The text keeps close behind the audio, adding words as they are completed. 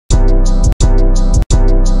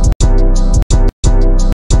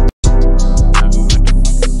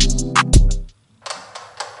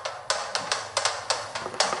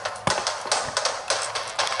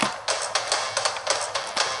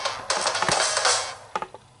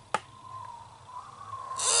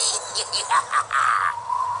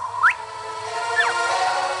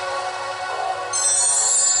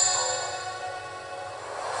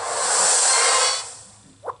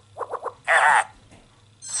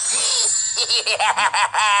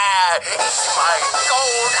It's my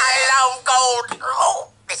gold. I love gold.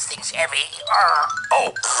 Oh, this thing's heavy.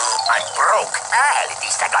 Oh, I'm broke. At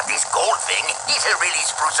least I got this gold thing. This'll really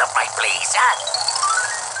spruce up my place, huh?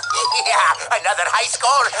 Yeah, another high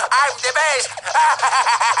score. I'm the best.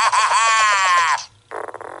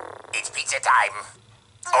 It's pizza time.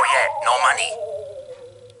 Oh yeah, no money.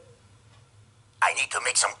 I need to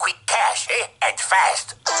make some quick cash, and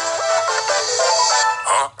fast.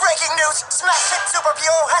 Huh? Breaking news! Smash Hit Super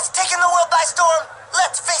Pure has taken the world by storm!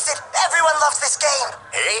 Let's face it, everyone loves this game!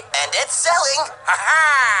 Eh? And it's selling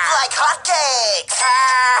Ha-ha! like hotcakes!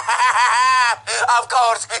 Of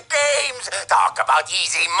course, games! Talk about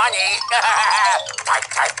easy money! Type.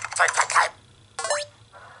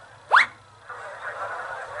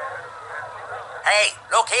 Hey,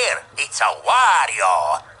 look here. It's a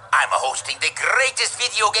Wario. I'm hosting the greatest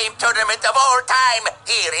video game tournament of all time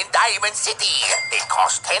here in Diamond City. It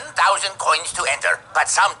costs 10,000 coins to enter,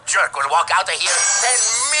 but some jerk will walk out of here 10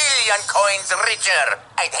 million coins richer.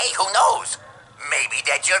 And hey, who knows? Maybe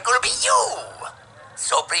that jerk will be you.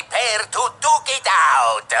 So prepare to duke it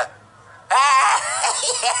out.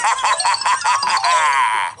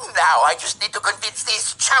 Now I just need to convince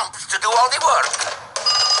these chumps to do all the work.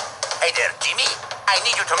 Hey there, Jimmy. I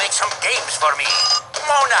need you to make some games for me.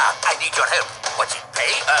 Mona, I need your help. What's it pay?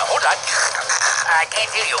 Hold on. I can't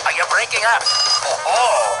hear you. Are you breaking up?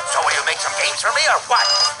 Oh, so will you make some games for me or what?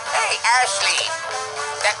 Hey, Ashley.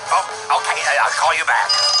 Okay, I'll call you back.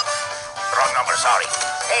 Wrong number, sorry.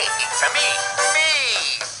 Hey, it's me. It's me.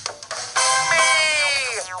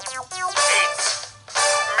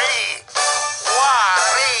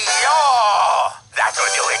 Wario. That'll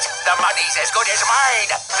do it. The money's as good as mine.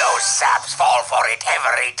 Those saps fall for it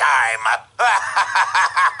every time.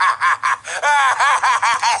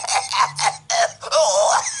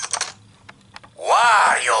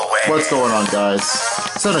 Warioware. What's going on, guys?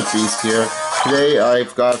 Son of Beast here. Today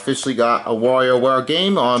I've officially got a Warioware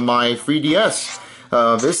game on my 3DS.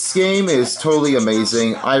 This game is totally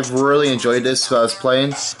amazing. I've really enjoyed this while I was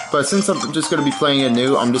playing, but since I'm just going to be playing it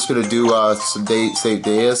new, I'm just going to do some save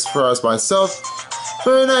data for us myself.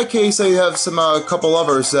 But in that case, I have some couple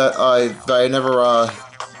others that I never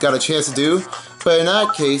got a chance to do. But in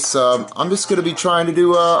that case, I'm just going to be trying to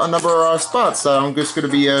do a number of spots. I'm just going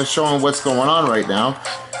to be showing what's going on right now.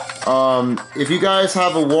 If you guys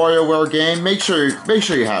have a WarioWare game, make sure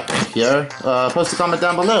you have it here. Post a comment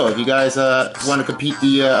down below if you guys want to compete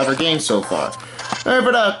the other games so far. And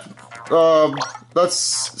for that, let's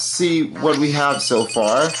see what we have so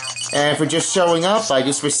far. And for just showing up, I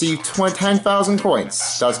just received 10,000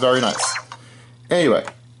 coins. That's very nice. Anyway,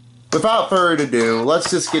 without further ado, let's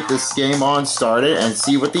just get this game on started and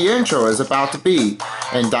see what the intro is about to be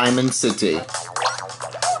in Diamond City.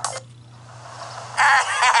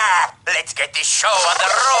 Let's get this show on the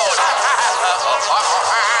road.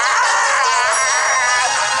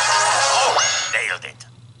 Oh, nailed it.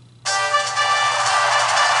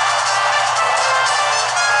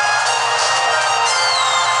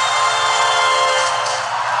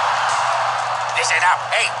 Listen up,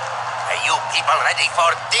 hey. Are you people ready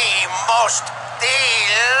for the most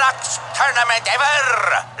deluxe tournament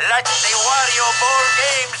ever? Let the Wario Bowl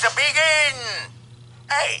games begin.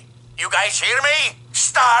 Hey, you guys hear me?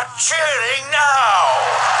 Start cheering now!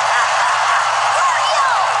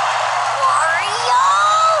 Wario!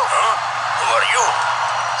 Huh? Who are you?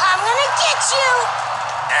 I'm gonna get you!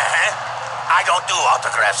 I don't do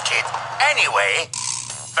autographs, kid. Anyway,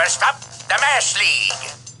 first up, the Mash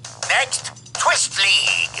League. Next, Twist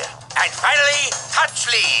League. And finally, Touch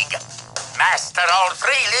League. Master all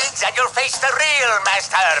three leagues and you'll face the real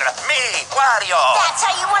master, me, Wario. That's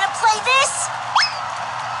how you want to play this?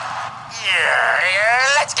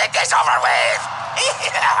 Yeah, let's get this over with.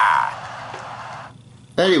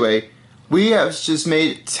 Anyway, we have just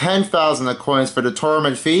made 10,000 coins for the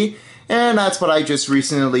tournament fee, and that's what I just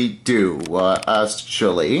recently do,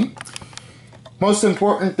 actually. Most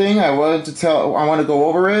important thing I want to go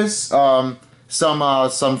over is some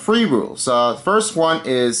free rules. The first one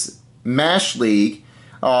is Mash League.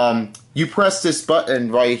 You press this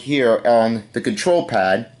button right here on the control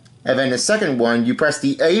pad. And then the second one, you press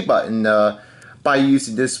the A button by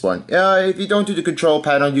using this one. If you don't do the control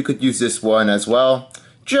panel, you could use this one as well,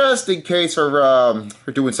 just in case for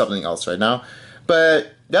doing something else right now. But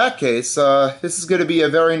in that case, this is going to be a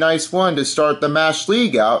very nice one to start the Mash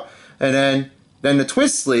League out. And then the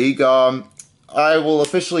Twist League, I will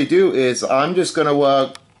officially do is I'm just going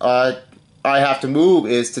to, I have to move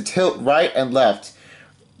is to tilt right and left.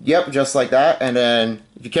 Yep, just like that. And then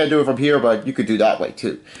If you can't do it from here, but you could do that way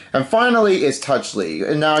too. And finally is Touch League.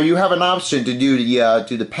 And now you have an option to do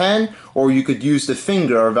the pen, or you could use the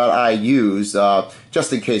finger that I use,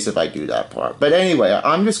 just in case if I do that part. But anyway,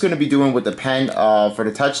 I'm just going to be doing with the pen for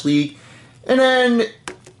the Touch League. And then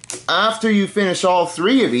after you finish all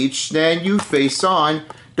 3 of each, then you face on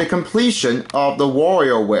the completion of the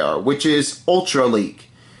Warioware, which is Ultra League.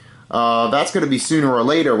 That's going to be sooner or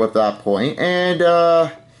later with that point,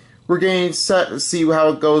 and we're getting set to see how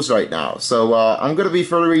it goes right now. So I'm going to be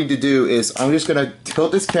furthering to do is I'm just going to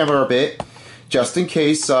tilt this camera a bit, just in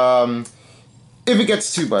case if it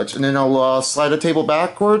gets too much, and then I'll slide the table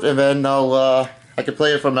backward, and then I can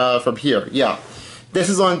play it from here. Yeah,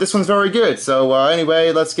 this one's very good. So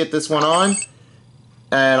anyway, let's get this one on,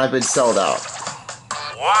 and I've been sold out.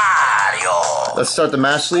 Wario! Let's start the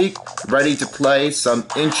Mash League. Ready to play some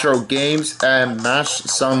intro games and mash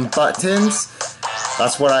some buttons.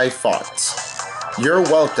 That's what I thought. You're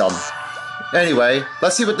welcome. Anyway,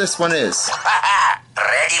 let's see what this one is.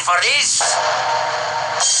 Ready for this?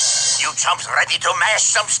 You chumps ready to mash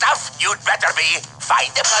some stuff? You'd better be. Find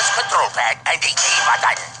the buzz control pad and the A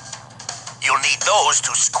button. You'll need those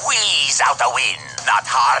to squeeze out a win. Not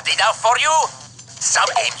hard enough for you? Some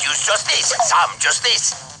games use just this, some just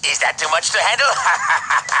this. Is that too much to handle?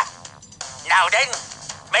 Now then,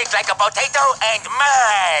 make like a potato and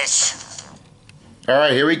mash.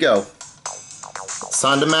 Alright, here we go. It's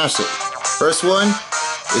time to mash it. First one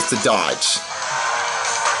is to dodge.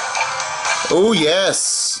 Oh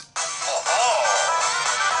yes!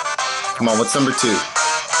 Come on, what's number 2?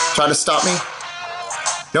 Try to stop me?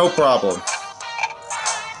 No problem.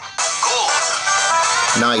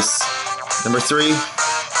 Nice. Number 3.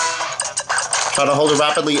 Try to hold it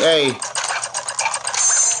rapidly. A. Not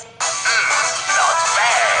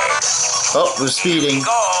bad. Oh, we're speeding.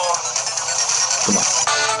 Go. Come on.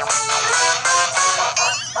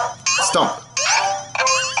 Stomp.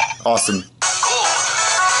 Awesome.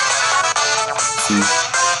 See.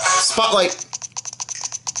 Spotlight.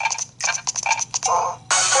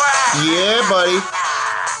 Yeah, buddy.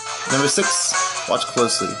 Number 6. Watch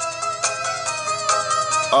closely.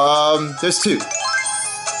 There's 2.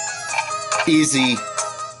 Easy.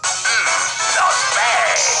 Not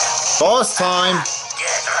bad. Boss time.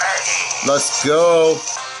 Get ready. Let's go.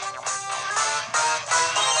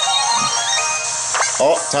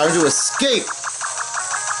 Oh, time to escape.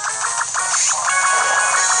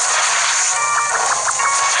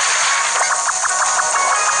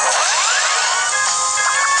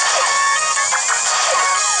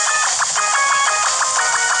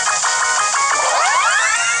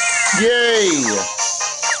 Yay!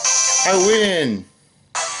 I win!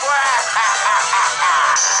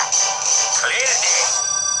 Cleared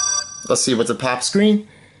it. Let's see what's a pop screen.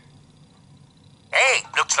 Hey,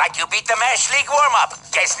 looks like you beat the Mash League warm-up.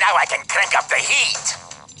 Guess now I can crank up the heat.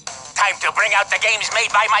 Time to bring out the games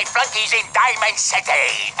made by my flunkies in Diamond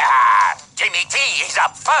City. Jimmy T is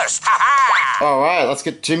up first. Alright, let's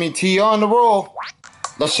get Jimmy T on the roll.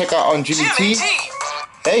 Let's check out on Jimmy T.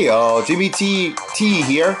 Hey y'all, Jimmy T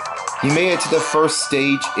here. You made it to the first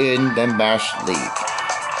stage in the Mash League.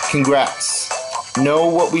 Congrats. Know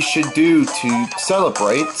what we should do to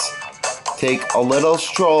celebrate? Take a little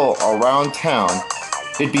stroll around town.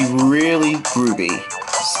 It'd be really groovy.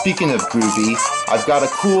 Speaking of groovy, I've got a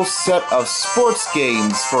cool set of sports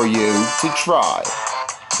games for you to try.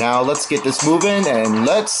 Now let's get this moving and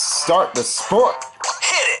let's start the sport.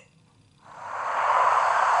 Hit it.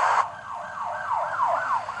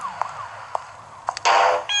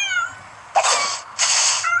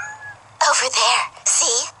 Over there,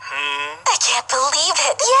 see? I can't believe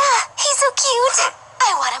it. Yeah, he's so cute.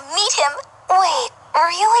 I want to meet him. Wait,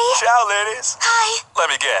 really? Ciao, ladies. Hi. Let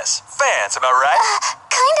me guess. Fans, am I right?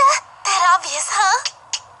 Kinda. That obvious, huh?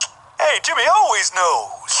 Hey, Jimmy always knows.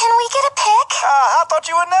 Can we get a pic? I thought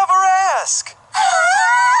you would never ask.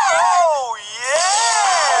 Oh, yeah!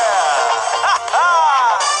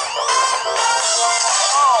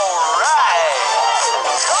 All right.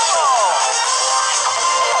 Come on.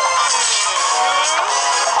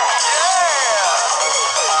 Yeah.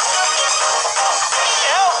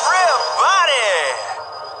 Everybody.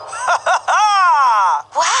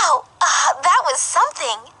 Wow, that was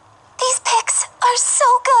something. These pics are so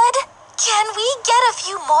good. Can we get a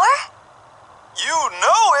few more? You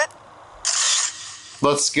know it.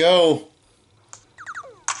 Let's go.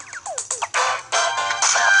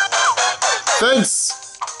 Fence.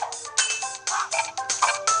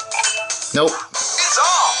 Nope. It's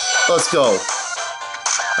off. Let's go.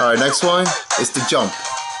 Alright, next one is to jump.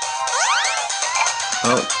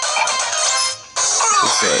 Oh.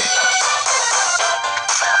 This way.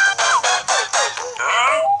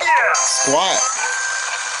 squat.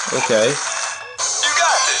 Okay. You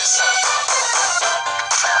got this.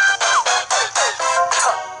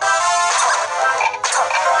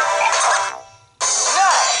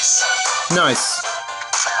 Nice. Nice.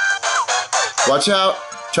 Watch out.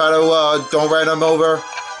 Try to, don't run him over.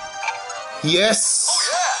 Yes.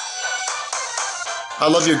 Oh I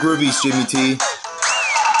love your groovies, Jimmy T.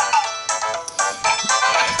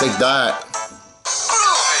 Take that. yeah.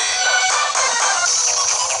 Groovy.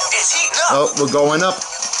 It's heating up. Oh, we're going up.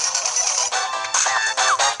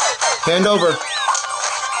 Hand over.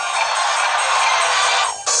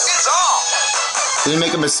 It's on. Didn't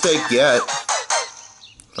make a mistake yet.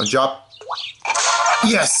 Don't drop.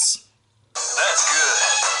 Yes. That's good.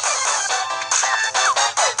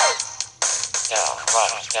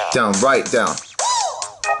 Down, right, down.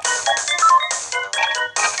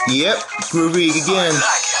 Yep, groovy again.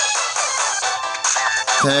 Like it.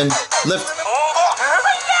 10, lift, Oh,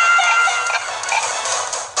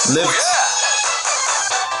 lift, yeah.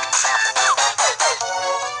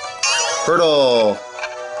 hurdle.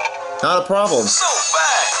 Not a problem. So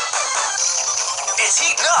fine. It's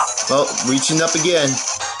heating up. Well, reaching up again.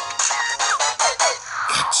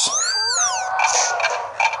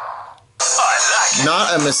 I like it.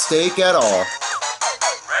 Not a mistake at all.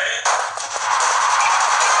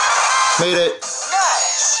 Made it.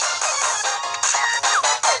 Nice.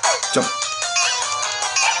 Jump.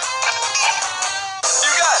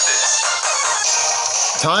 You got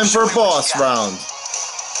this. Time for boss round.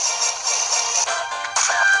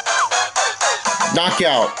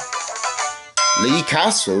 Knockout. Lee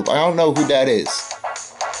Castle. I don't know who that is.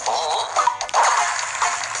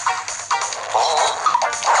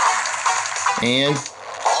 And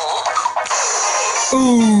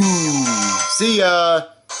ooh, see ya.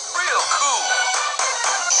 Real cool.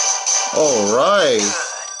 All right,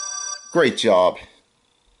 great job.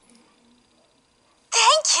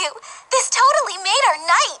 Thank you. This totally made our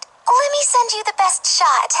night. Let me send you the best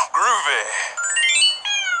shot. Groovy.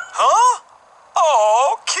 Huh?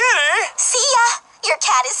 Oh, kitty. See ya. Your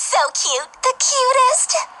cat is so cute. The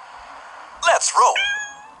cutest. Let's roll.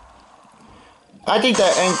 I think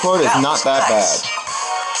that end quote is not that bad.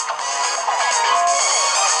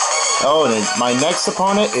 Oh, and my next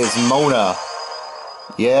opponent is Mona.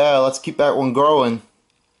 Yeah, let's keep that one growing.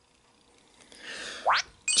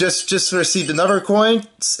 Just received another coin,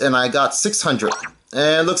 and I got 600.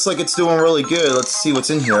 And it looks like it's doing really good. Let's see what's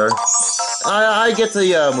in here. I get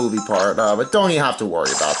the movie part, but don't even have to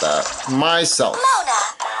worry about that. Myself.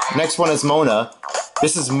 Mona. Next one is Mona.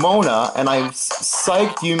 This is Mona, and I'm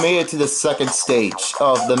psyched you made it to the second stage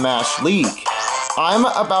of the MASH League. I'm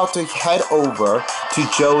about to head over to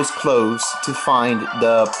Joe's Clothes to find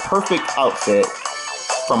the perfect outfit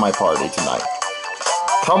for my party tonight.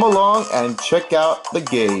 Come along and check out the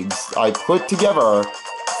games I put together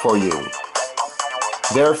for you.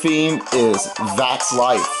 Their theme is That's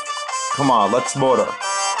Life. Come on, let's motor.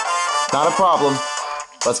 Not a problem.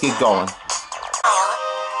 Let's get going.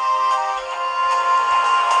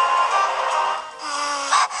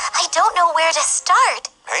 I don't know where to start.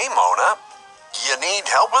 Hey, Mona. You need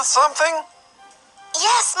help with something?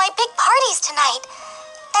 Yes, my big party's tonight.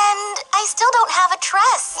 And I still don't have a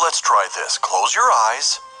dress. Let's try this. Close your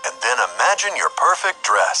eyes and then imagine your perfect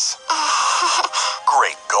dress.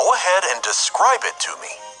 Great. Go ahead and describe it to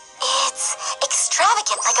me. It's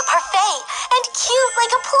extravagant like a parfait and cute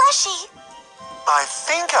like a plushie. I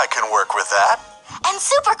think I can work with that. And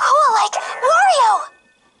super cool like Wario.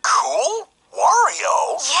 Cool? Wario?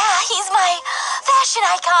 Yeah, he's my fashion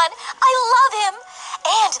icon. I love him.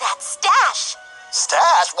 And that stash.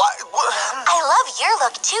 Stash? Why? I love your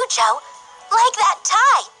look too, Joe. Like that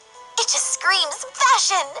tie. It just screams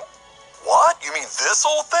fashion. What? You mean this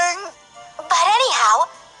whole thing? But anyhow,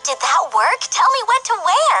 did that work? Tell me what to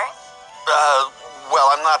wear. Well,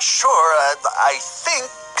 I'm not sure. I think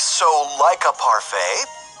so, like a parfait,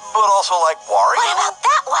 but also like Wario. What about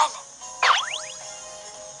that one?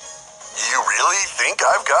 You really think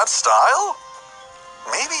I've got style?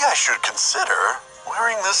 Maybe I should consider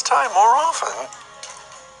wearing this tie more often.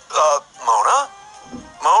 Mona?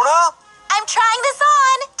 Mona? I'm trying this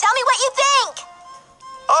on. Tell me what you think.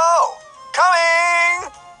 Oh,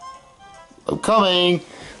 coming! I'm coming.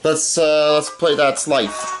 Let's play That's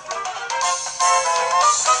Life.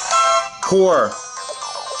 Core.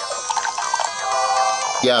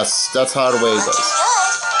 Yes, that's how the way it goes.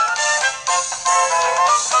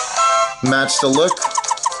 Match the look.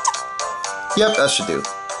 Yep, that should do.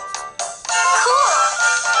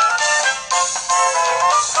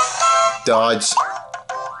 Dodge.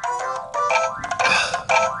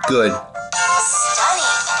 Good.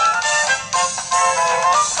 Stunning.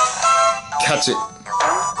 catch it.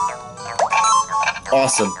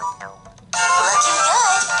 Awesome. Looking good.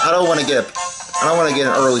 I don't want to get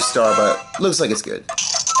an early star, but looks like it's good.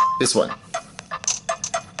 This one. You did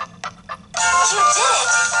it.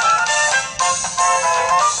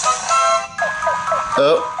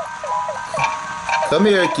 Oh. Come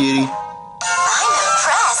here, kitty. I'm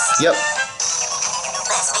impressed. Yep.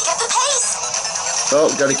 Let's pick up the pace. Oh,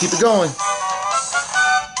 gotta keep it going.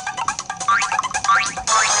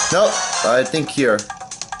 Nope, I think here. That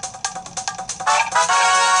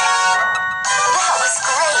was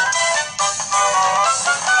great.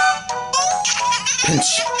 Pinch.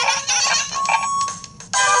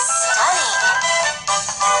 Stunning.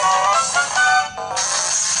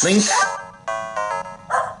 Link.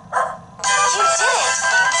 You did it.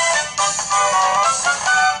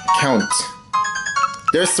 Count.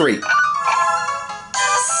 There's 3.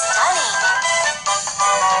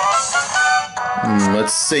 Stunning.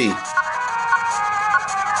 Let's see.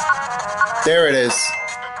 There it is.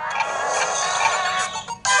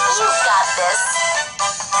 You got this.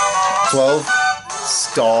 12.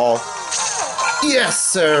 Stall. Yes,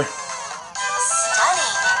 sir.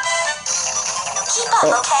 Stunning. Keep up,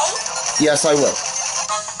 Oh. okay? Yes, I will.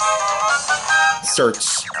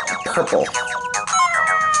 Search. Purple.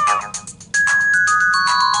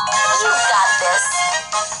 You got this.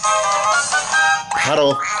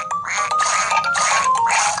 Paddle.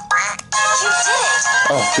 You did it.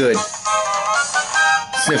 Oh, good.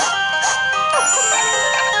 Sniff.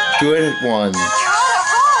 Good one. You're on a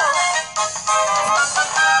roll.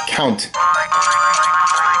 Count.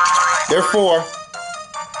 There are 4.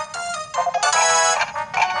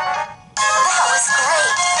 That was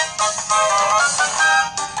great.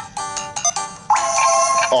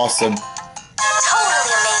 Awesome.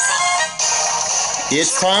 Totally amazing.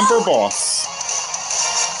 It's time for boss.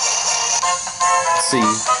 Let's see.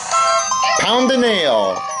 Pound the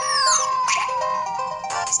nail.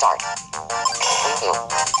 Start. Preview.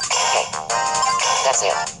 Okay. That's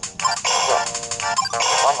it. Good.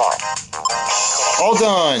 One more. All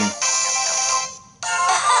done.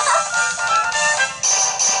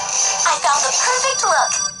 I found the perfect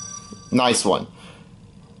look. Nice one.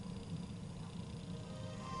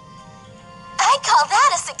 I call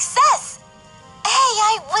that a success. Hey,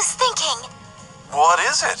 I was thinking, What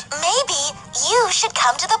is it? maybe you should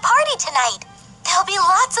come to the party tonight. There'll be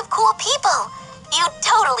lots of cool people. You'd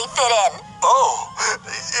totally fit in. Oh,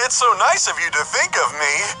 it's so nice of you to think of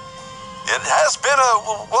me. It has been a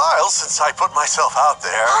while since I put myself out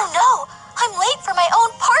there. Oh no, I'm late for my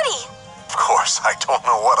own party. Of course, I don't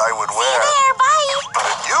know what I would See you wear. there, bye. But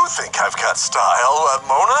if you think I've got style,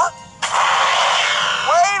 Mona?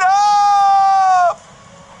 Wait up!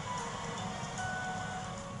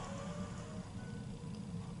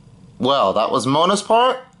 Well, that was Mona's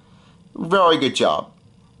part. Very good job.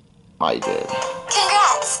 I did.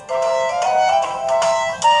 Congrats.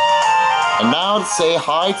 And now to say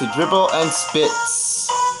hi to Dribble and Spitz.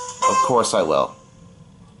 Of course I will.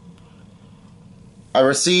 I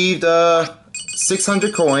received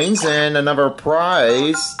 600 coins and another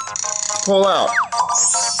prize to pull out.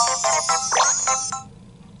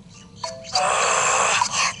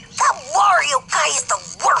 That Wario guy is the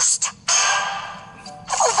worst.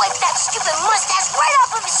 Oh, wipe that stupid mustache right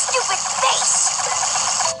off of his stupid face.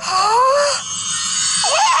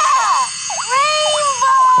 Yeah!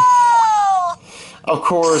 Rainbow! Of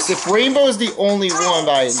course, if Rainbow is the only one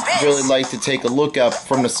that I really like to take a look at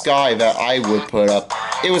from the sky that I would put up,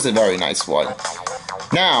 it was a very nice one.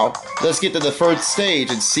 Now, let's get to the third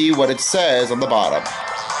stage and see what it says on the bottom.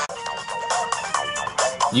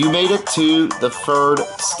 You made it to the third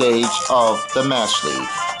stage of the Match League.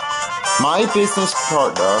 My business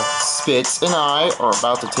partner, Spitz, and I are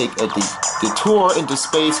about to take a detour into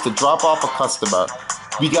space to drop off a customer.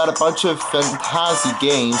 We got a bunch of fantasy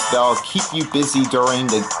games that'll keep you busy during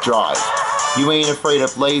the drive. You ain't afraid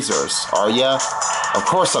of lasers, are ya? Of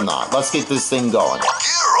course I'm not. Let's get this thing going.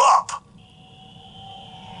 Gear up!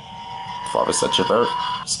 Father such a bird.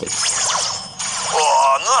 Space.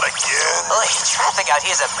 Oh, not again. Oy, traffic out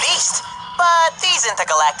here's a beast. But these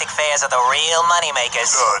intergalactic fairs are the real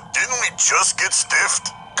moneymakers. Didn't we just get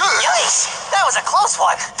stiffed? Good. Yikes! That was a close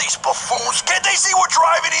one. These buffoons, can't they see we're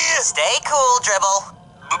driving here? Stay cool, Dribble.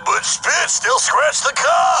 But Spitz still scratched the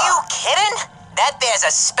car. You kidding? That there's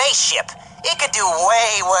a spaceship. It could do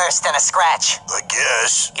way worse than a scratch. I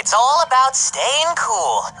guess. It's all about staying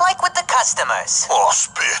cool, like with the customers. Oh,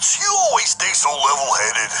 Spitz, you always stay so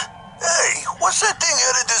level-headed. Hey, what's that thing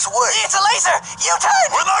headed this way? It's a laser! U-turn!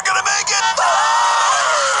 We're not gonna make it!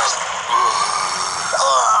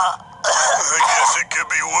 I guess it could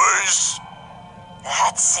be worse.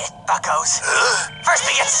 That's it, buckos. First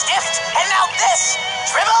we get stiffed, and now this!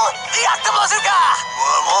 Dribble the Octobazooka!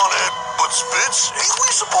 I'm on it, but Spitz, ain't we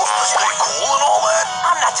supposed to stay cool and all that?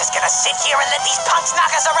 I'm not just gonna sit here and let these punks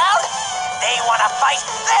knock us around. They wanna fight,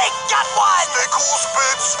 they got one! Stay cool,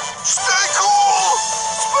 Spitz! Stay cool!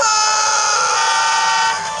 Spitz!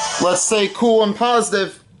 Let's stay cool and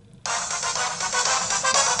positive.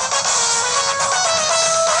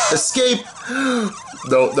 Escape!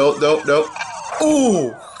 No, no, no, no.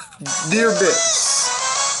 Ooh! Near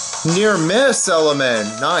miss. Near miss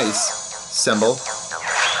element. Nice. Symbol.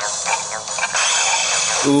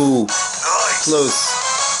 Ooh. Nice. Close.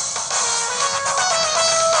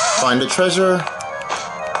 Find the treasure.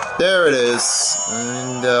 There it is.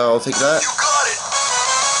 And I'll take that. You got it!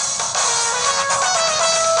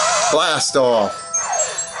 Blast off.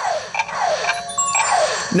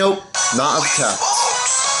 Nope. Not attacked.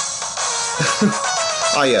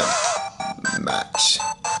 I am. Match.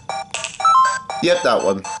 Yep, that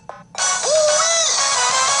one.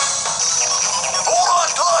 Hold on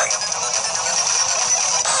tight!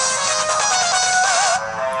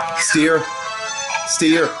 Steer.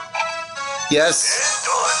 Steer. Yes.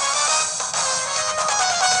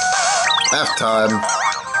 And done. Bath time.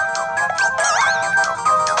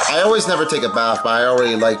 I always never take a bath, but I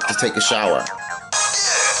already like to take a shower.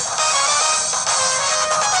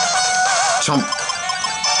 Chomp.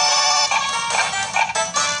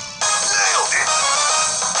 Nailed it!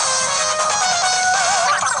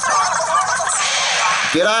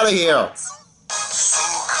 Get out of here. So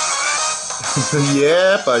good.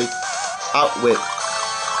 Yeah, buddy. Outwit.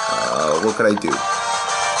 What could I do?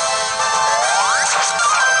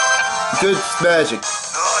 Good magic.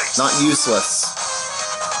 Nice. Not useless.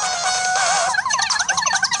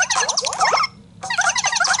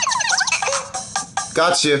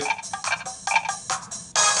 Gotcha.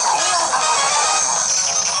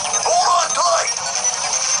 Hold on tight!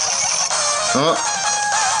 Huh?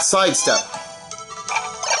 Sidestep.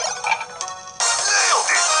 Nailed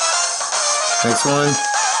it! Next one.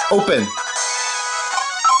 Open.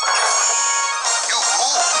 You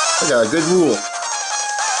rule! I got a good rule.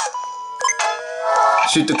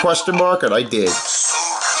 Shoot the question mark, and I did. So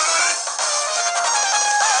good!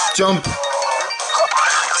 Jump.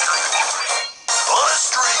 On a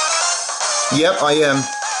streak! Yep, I am.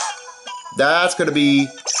 That's gonna be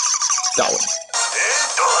that one. And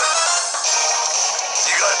done!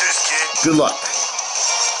 You got this, kid! Good luck.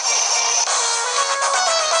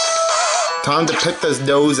 Time to pick this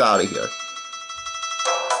nose out of here.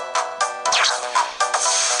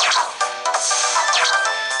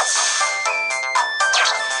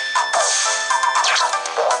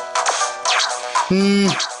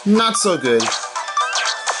 Not so good.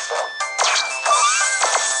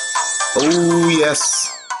 Oh, yes.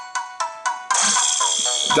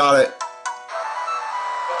 Got it.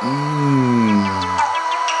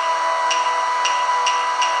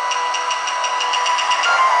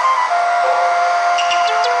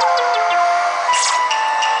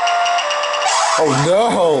 Oh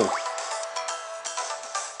no!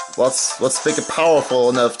 Let's make it powerful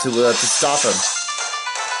enough to stop him.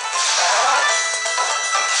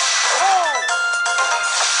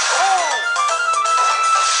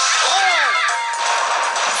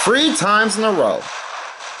 3 times in a row.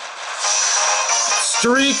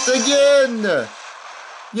 Streaked again!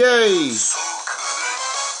 Yay! So good!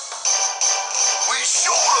 We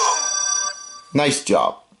showed him! Nice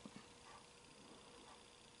job.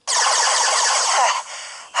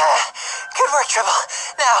 Good work, Dribble.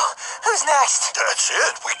 Now, who's next? That's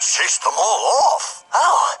it! We chased them all off!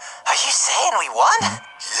 Oh, are you saying we won?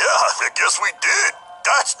 Yeah, I guess we did!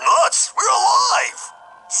 That's nuts! We're alive!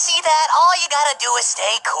 See that? All you gotta do is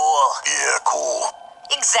stay cool. Yeah, cool.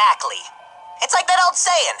 Exactly. It's like that old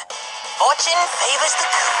saying, fortune favors the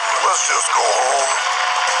cool. Let's just go home.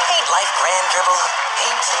 Ain't life grand, Dribble?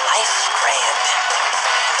 Ain't life grand?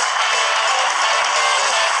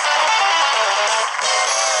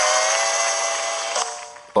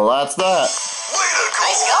 Well, that's that. Way to go!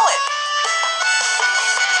 Nice going.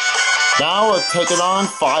 Now we're taking on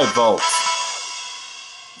 5 volts.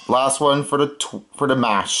 Last one for the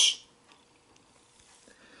mash.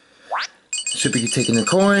 Should be taking the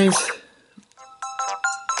coins.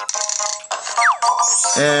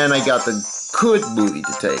 And I got the good movie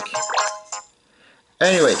to take.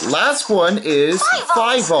 Anyway, last one is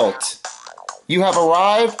 5 volt. You have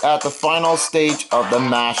arrived at the final stage of the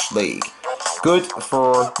MASH League. Good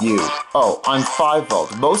for you. Oh, I'm 5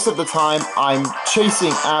 volt. Most of the time, I'm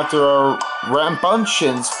chasing after a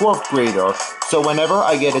rambunctious 4th grader, so whenever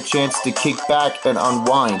I get a chance to kick back and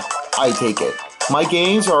unwind, I take it. My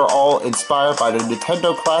games are all inspired by the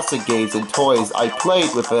Nintendo classic games and toys I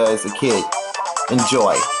played with as a kid.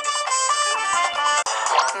 Enjoy.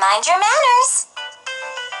 Mind your manners.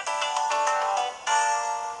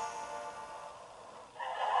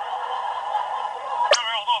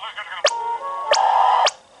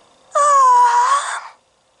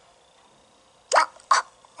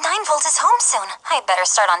 Volt is home soon. I'd better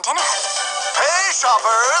start on dinner. Hey,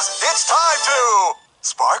 shoppers! It's time to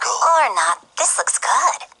sparkle. Or not. This looks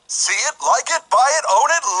good. See it, like it, buy it, own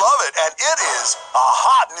it, love it, and it is a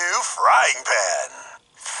hot new frying pan.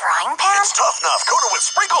 Frying pan? It's tough enough, coated with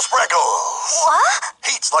sprinkles. What?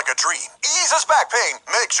 Heats like a dream, eases back pain,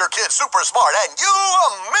 makes your kids super smart, and you a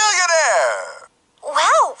millionaire.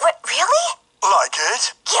 Wow, what, really? Like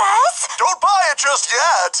it? Yes? Don't buy it just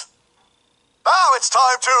yet. Now it's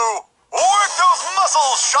time to work those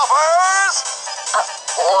muscles, shoppers!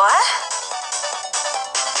 What?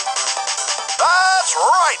 That's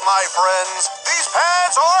right, my friends. These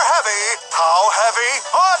pans are heavy. How heavy?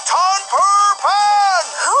 A ton per pan!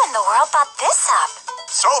 Who in the world thought this up?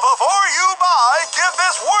 So before you buy, give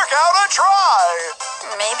this workout a try.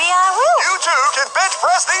 Maybe I will. You too can bench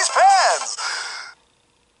press these pans.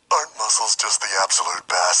 Aren't muscles just the absolute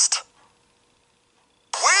best?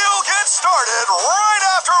 We'll get started right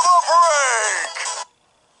after the break!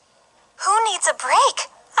 Who needs a break?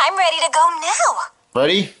 I'm ready to go now.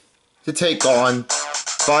 Ready to take on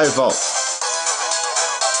 5 volts.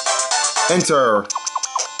 Enter.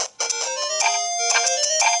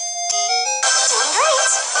 Doing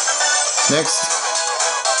great. Next.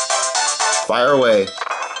 Fire away.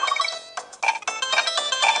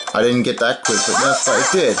 I didn't get that quick, but that's what I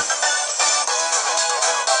did.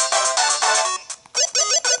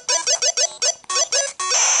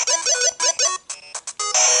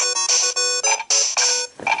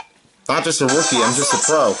 Not just a rookie, I'm just a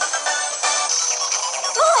pro. Move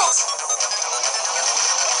it.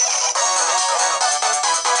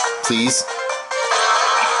 Please.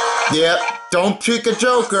 Yeah, don't pick a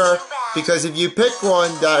joker, because if you pick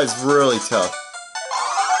one, that is really tough.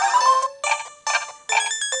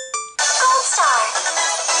 Gold star.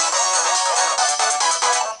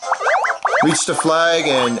 Reach the flag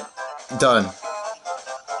and done.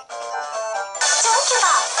 Don't give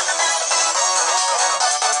up.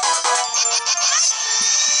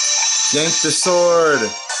 Yank the sword.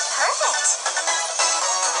 Perfect.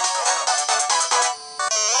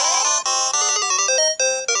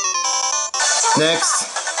 Next.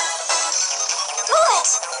 Move it.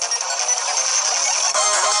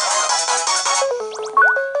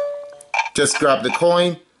 Just grab the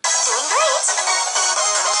coin. Doing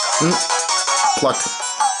great. Pluck.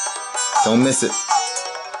 Don't miss it.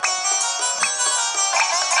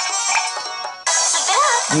 Keep it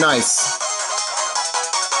up. Nice.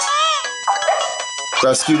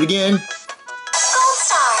 Rescued again. Gold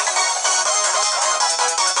star.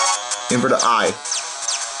 In for the eye.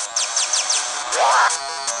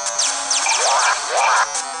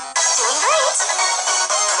 Doing great.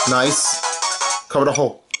 Nice. Cover the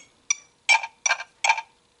hole.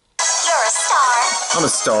 You're a star. I'm a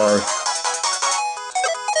star.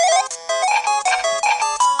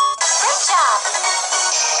 Great job.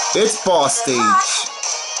 It's boss stage.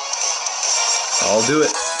 I'll do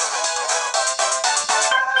it.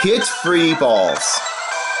 Hit free balls.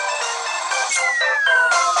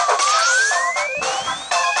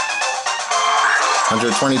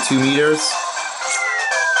 $122 meters.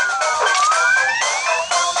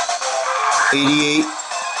 88.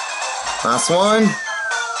 Last one.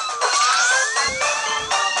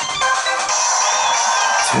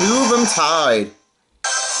 2 of them tied.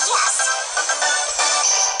 Yes.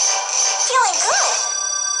 Feeling good.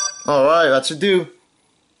 Alright, that should do.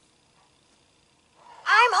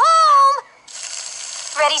 I'm home.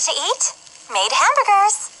 Ready to eat? Made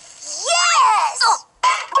hamburgers. Yes! Oh.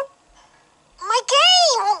 My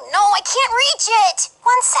game! Oh, no, I can't reach it.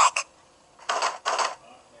 1 sec.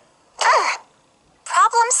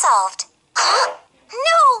 Problem solved.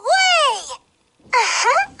 No way!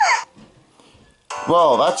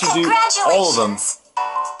 Well, that should do all of them.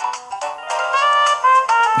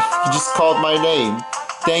 You just called my name.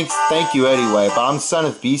 Thank you anyway, but I'm Son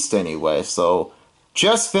of Beast anyway, so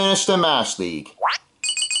just finished the Match League.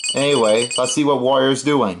 Anyway, let's see what Warrior's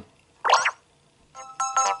doing.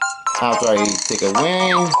 After I take a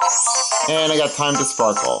win, and I got time to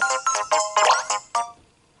sparkle.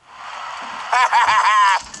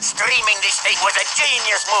 Streaming this thing was a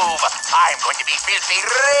genius move. I'm going to be filthy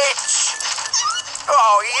rich.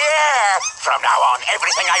 Oh, yeah. From now on,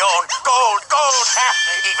 everything I own, gold, gold.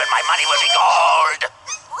 Even my money will be gold.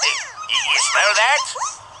 You smell that?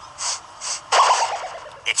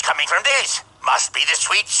 It's coming from this. Must be the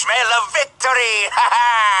sweet smell of victory. Ha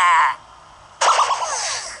ha!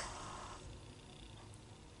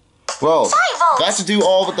 Well, that's to do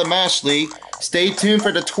all with the Mash League. Stay tuned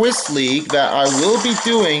for the Twist League that I will be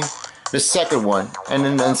doing, the second one. And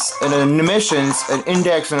then the missions, an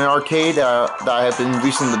index and an arcade that I have been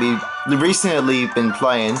recently been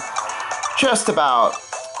playing. Just about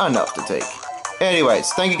enough to take.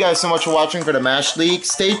 Anyways, thank you guys so much for watching for the Mash League.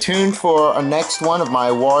 Stay tuned for a next one of my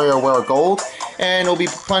Warioware Gold, and there'll be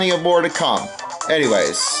plenty of more to come.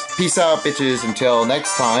 Anyways, peace out, bitches, until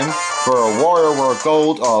next time for a Warioware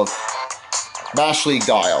Gold of Mash League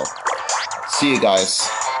Dial. See you guys.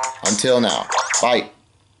 Until now. Bye.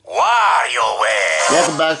 Warioware!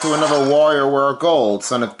 Welcome back to another Warioware Gold.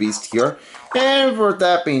 Son of Beast here. And with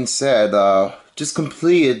that being said, just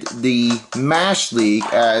completed the Mash League.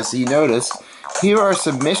 As you noticed, here are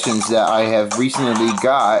some missions that I have recently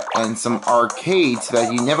got, and some arcades that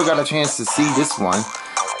you never got a chance to see this one,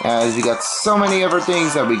 as we got so many other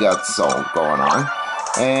things that we got going on.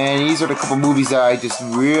 And these are the couple movies that I just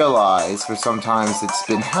realized for sometimes it's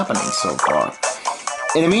been happening so far.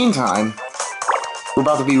 In the meantime, we're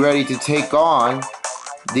about to be ready to take on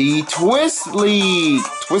the Twist League.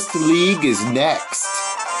 Twist League is next.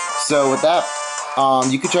 So with that,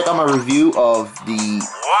 you can check out my review of the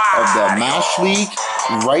Mash League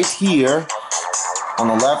right here on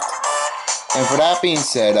the left. And for that being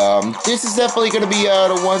said, this is definitely going to be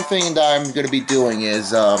the one thing that I'm going to be doing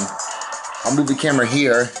is I'll move the camera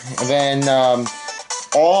here, and then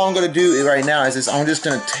all I'm going to do right now is I'm just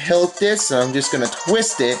going to tilt this, and I'm just going to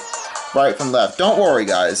twist it right from left. Don't worry,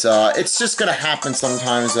 guys. It's just going to happen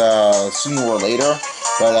sometimes sooner or later.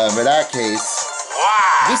 But in that case,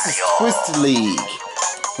 this is Twist League.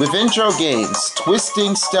 With intro games,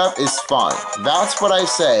 twisting stuff is fun. That's what I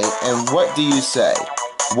say, and what do you say?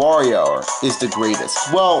 Wario is the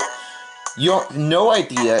greatest. Well, you have no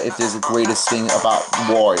idea if there's a greatest thing about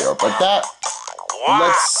Wario, but that,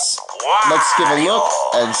 let's give a look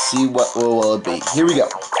and see what will it be. Here we go.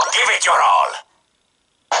 Give it your all.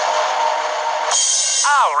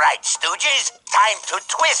 All right, Stooges. Time to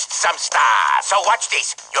twist some stuff. So watch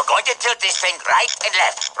this. You're going to tilt this thing right and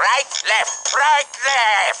left. Right, left, right,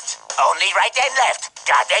 left. Only right and left.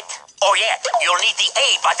 Got it? Oh yeah, you'll need the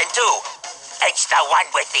A button too. It's the one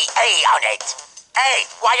with the A on it. Hey,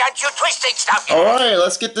 why aren't you twisting stuff? Alright,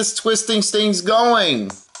 let's get this twisting things going.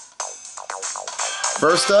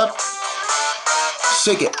 First up,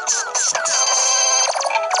 shake it.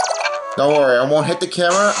 Don't worry, I won't hit the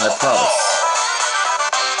camera, I promise.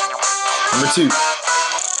 Number 2.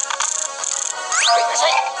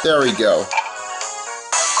 There we go.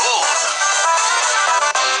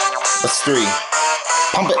 That's 3.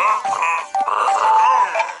 Pump it.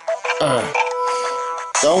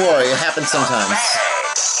 Don't worry, it happens sometimes.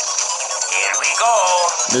 Here we go.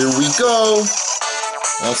 There we go.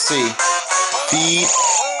 Let's see. Feet.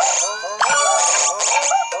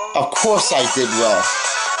 Of course I did well.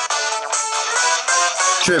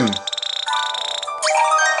 Trim.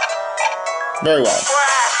 Very well.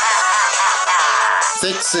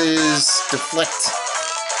 6 is deflect.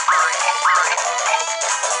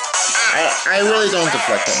 I really don't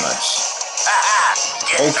deflect that much.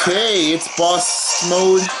 Okay, it's boss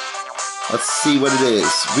mode. Let's see what it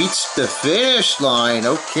is. Reach the finish line.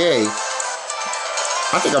 Okay.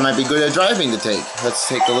 I think I might be good at driving to take. Let's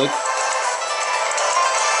take a look.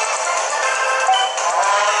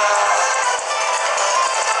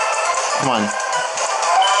 Come on.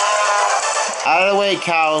 Out of the way,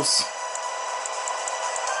 cows.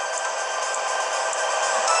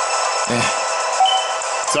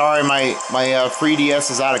 Sorry, my 3DS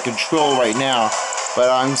is out of control right now, but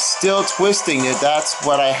I'm still twisting it. That's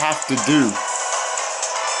what I have to do.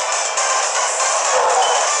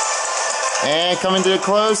 And coming to the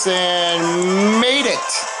close and made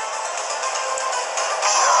it.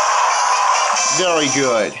 Very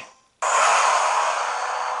good.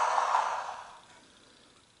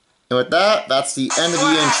 And with that, that's the end of the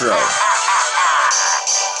intro.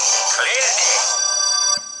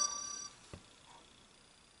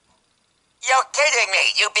 You're kidding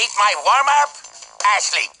me. You beat my warm-up?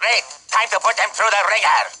 Ashley, Red, time to put them through the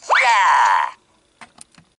ringer. Yeah!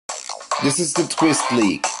 This is the Twist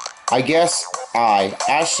League. I guess I,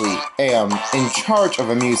 Ashley, am in charge of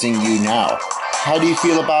amusing you now. How do you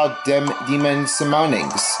feel about demon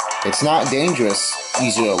summonings? It's not dangerous,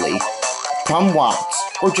 usually. Come watch,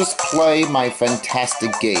 or just play my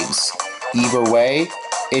fantastic games. Either way,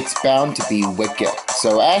 it's bound to be wicked.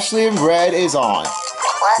 So Ashley and Red is on.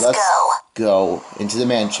 Let's go into the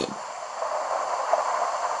mansion.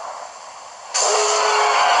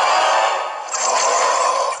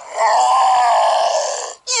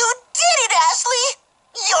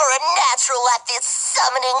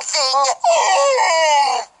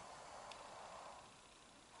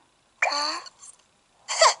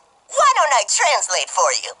 I translate for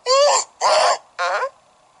you.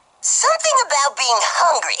 Something about being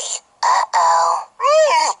hungry. Uh-oh.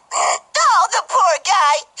 Oh, the poor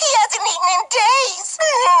guy. He hasn't eaten in days.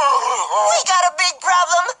 We got a big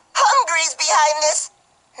problem. Hungry's behind this.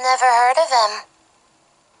 Never heard of him.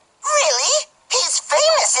 Really? He's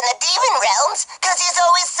famous in the demon realms because he's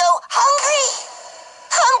always so hungry.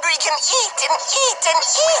 Hungry can eat and eat and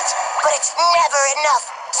eat, but it's never enough.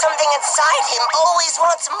 Something inside him always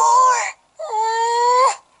wants more.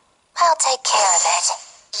 I'll take care of it.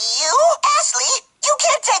 You? Ashley? You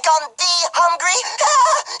can't take on the hungry.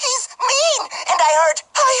 He's mean. And I heard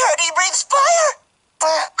he breathes fire.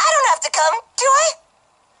 I don't have to come, do I?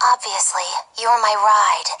 Obviously, you're my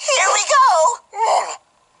ride. Here we go.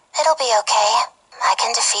 It'll be okay. I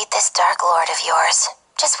can defeat this Dark Lord of yours.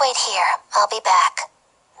 Just wait here. I'll be back.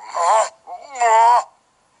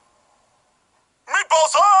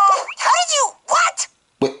 Meatballs up! How did you... What?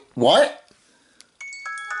 Wait, what?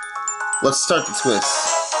 Let's start the twist.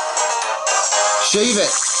 Shave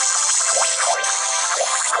it!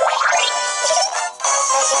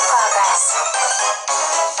 Making progress.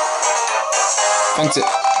 Punch it.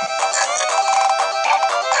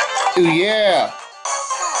 Ooh, yeah!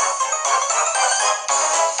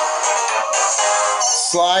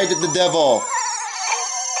 Slide the devil.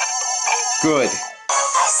 Good. I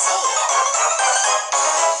see.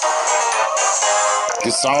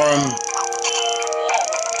 Disarm.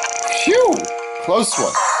 Phew! Close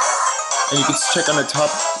one. And you can check on the top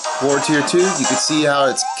board here too. You can see how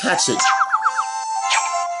it's catching.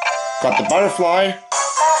 Got the butterfly.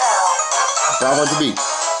 Bravo to be.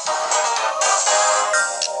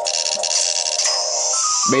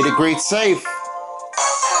 Made a great save.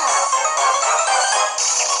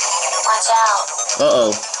 Watch out.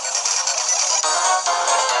 Uh-oh.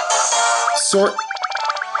 Sort.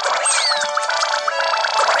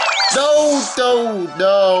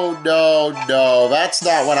 No. That's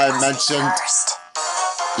not what I mentioned. First.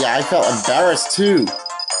 Yeah, I felt embarrassed too.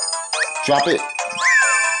 Drop it.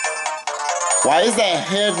 Why is that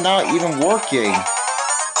head not even working?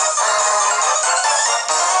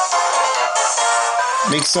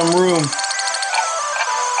 Make some room.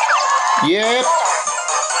 Yep.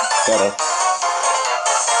 Better.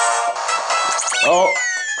 Oh.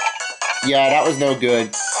 Yeah, that was no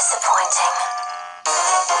good. Disappointing.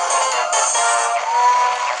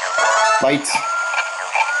 Light.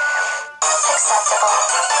 Acceptable.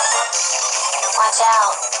 Watch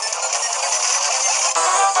out.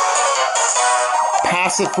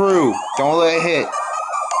 Pass it through. Don't let it hit.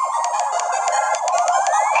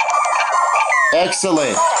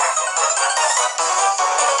 Excellent.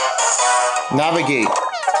 Navigate.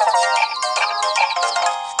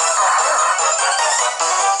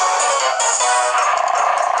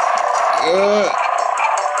 I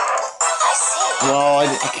see. Well, I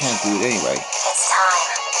can't do it anyway. It's time.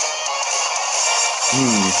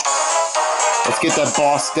 Let's get that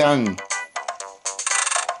boss done.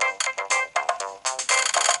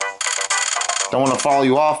 Don't want to follow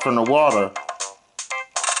you off from the water.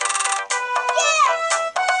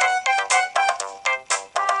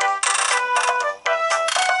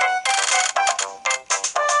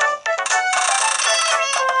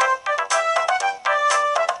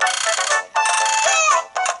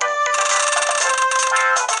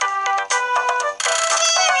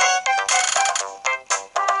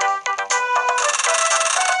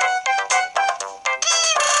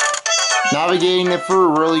 Navigating it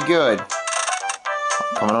through really good.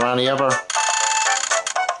 Coming around the other.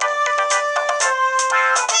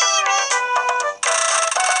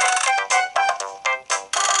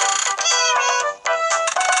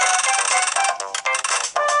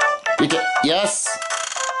 Yes!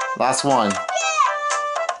 Last one.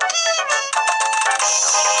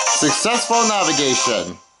 Successful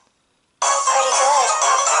navigation. Pretty good.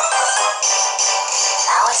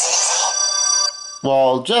 That was easy.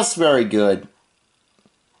 Well, just very good.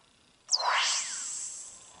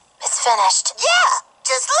 It's finished. Yeah,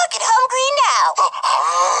 just look at Hungry now.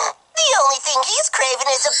 The only thing he's craving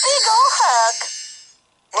is a big ol' hug.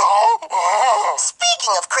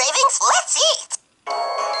 Speaking of cravings, let's eat.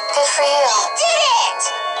 Good for you. Did it!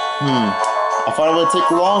 I thought it would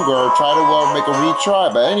take longer, try to make a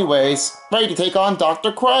retry, but anyways, ready to take on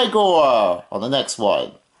Dr. Crygor on the next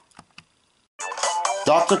one.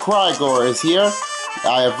 Dr. Crygor is here.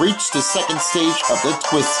 I have reached the second stage of the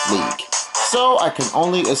Twist League, so I can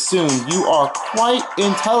only assume you are quite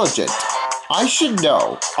intelligent. I should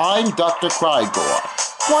know, I'm Dr. Crygor.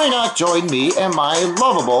 Why not join me and my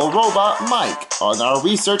lovable robot Mike on our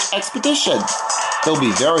research expedition? They'll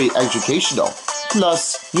be very educational.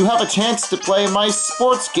 Plus, you have a chance to play my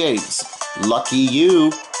sports games. Lucky you.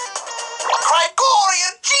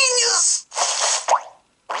 Crygorian genius!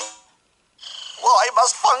 Why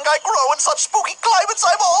must fungi grow in such spooky climates?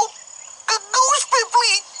 I'm all goose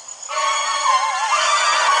pimply.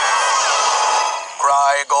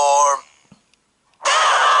 Crygor.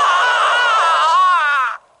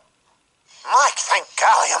 Mike, thank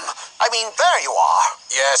Gallium. I mean, there you are.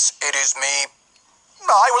 Yes, it is me.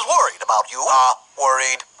 I was worried about you.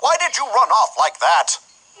 Worried. Why did you run off like that?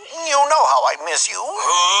 You know how I miss you.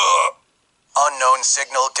 Unknown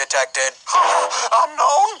signal detected.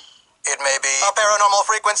 Unknown? It may be a paranormal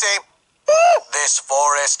frequency. This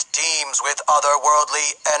forest teems with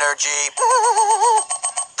otherworldly energy.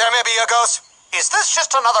 There may be a ghost. Is this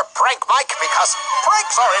just another prank, Mike? Because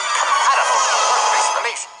pranks are incompatible with workplace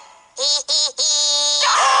relations.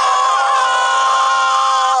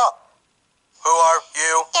 Who are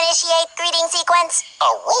you? Initiate greeting sequence. A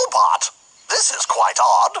robot? This is quite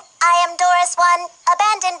odd. I am Doris 1,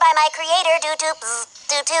 abandoned by my creator due to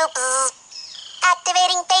bzz.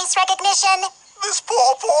 Activating face recognition. This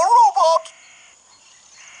poor robot.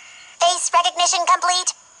 Face recognition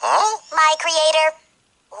complete. Huh? My creator.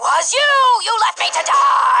 Was you! You left me to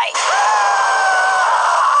die!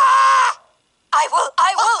 I will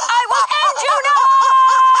end you now!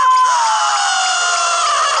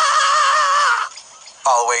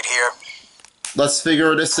 I'll wait here. Let's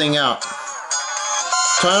figure this thing out.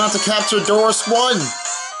 Try not to capture Doris 1.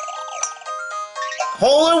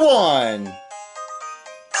 Hole in one.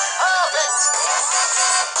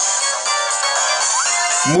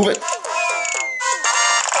 Move it.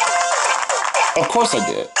 Of course I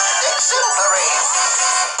did.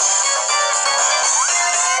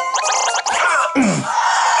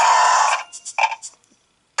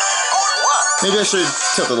 Maybe I should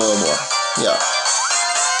tilt a little more. Yeah.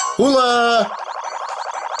 Hula!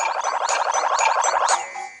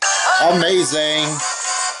 Amazing.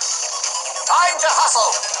 Time to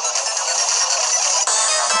hustle.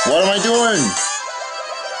 What am I doing?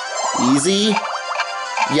 Easy.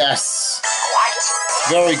 Yes.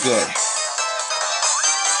 Very good.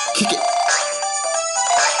 Kick it.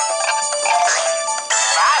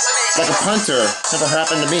 Like a punter. Never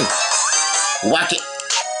happened to me. Whack it.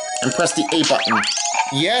 And press the A button.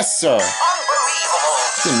 Yes, sir.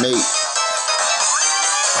 Good mate.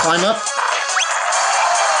 Climb up.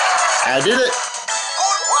 I did it.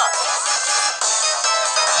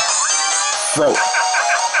 Throw.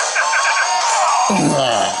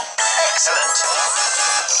 Excellent.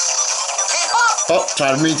 Keep up. Oh,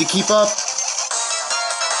 try to me to keep up.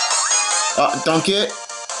 Dunk it.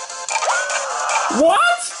 What?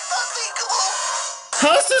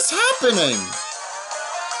 How's this happening?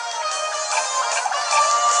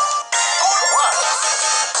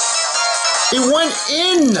 It went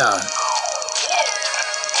in. Fascinating.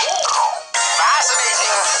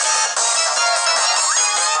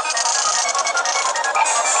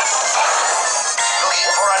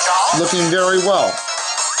 Looking for a job? Looking very well.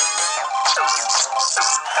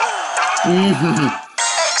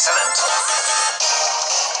 Excellent.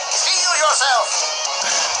 Feel yourself.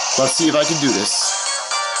 Let's see if I can do this.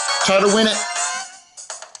 Try to win it.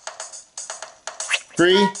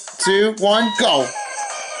 3, 2, 1, go.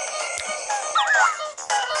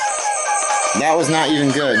 That was not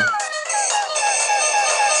even good.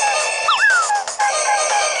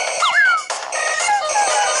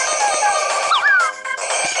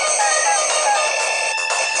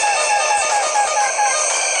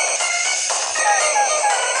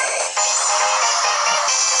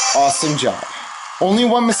 Awesome job. Only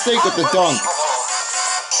one mistake with the dunk.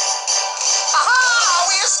 Aha!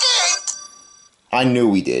 We escaped! I knew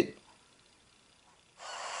we did.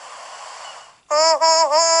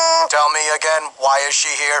 Tell me again, why is she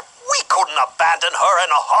here? We couldn't abandon her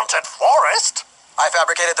in a haunted forest. I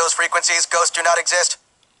fabricated those frequencies. Ghosts do not exist.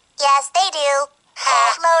 Yes, they do.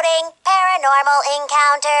 Loading. Paranormal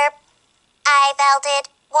encounter. I felt it.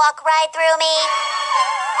 Walk right through me.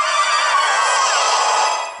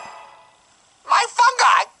 My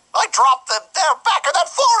fungi! I dropped them. They're back in that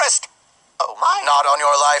forest. Oh my. Not on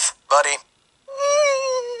your life, buddy.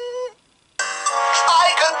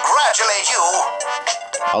 I congratulate you.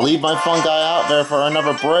 I'll leave my fungi out there for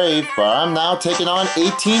another brave, but I'm now taking on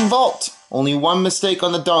 18 volt. Only one mistake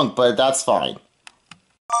on the dunk, but that's fine. If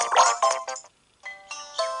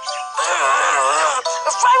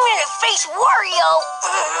I'm gonna face Wario,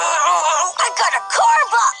 I gotta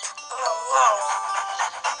carve up.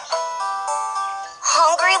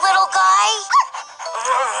 Hungry little guy?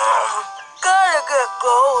 Gotta get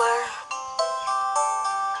going.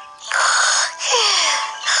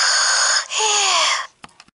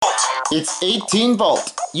 It's 18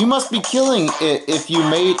 volt. You must be killing it if you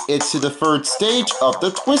made it to the third stage of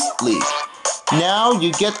the Twist League. Now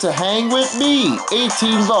you get to hang with me,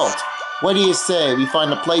 18 Volt. What do you say, we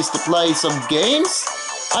find a place to play some games?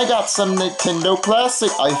 I got some Nintendo Classic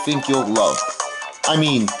I think you'll love. I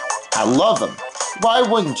mean, I love them. Why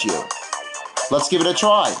wouldn't you? Let's give it a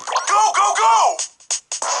try. Go, go, go!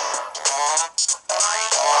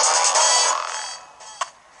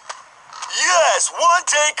 Yes, one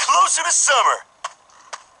day closer to summer.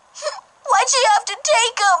 Why'd you have to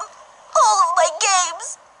take them? All of my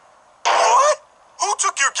games. What? Who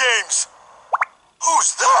took your games?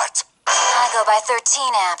 Who's that? I go by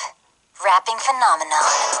 13 Amp. Rapping phenomenon.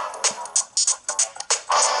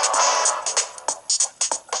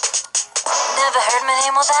 Never heard my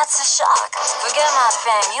name, well that's a shock. Forget my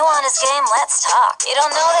fame, you want his game, let's talk. You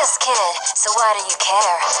don't know this kid, so why do you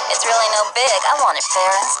care? It's really no big, I want it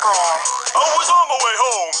fair and square. I was on my way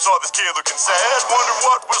home, saw this kid looking sad, wondered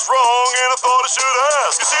what was wrong, and I thought I should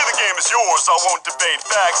ask. You see, the game is yours, I won't debate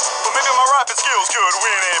facts, but maybe my rapping skills could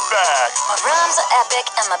win it back. My rhymes are epic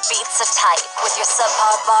and my beats are tight. With your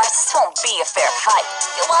subpar bars, this won't be a fair fight.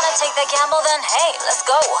 You wanna take that gamble, then hey, let's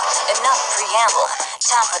go. Enough preamble,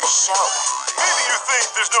 time for the show. Maybe you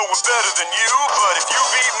think there's no one better than you, but if you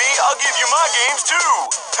beat me, I'll give you my games too.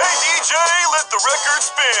 Hey DJ, let the record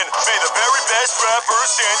spin. May the very best rapper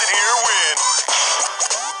standing here win.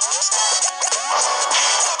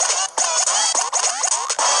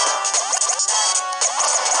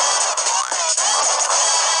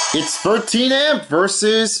 It's 13 Amp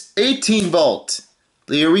versus 18 Volt.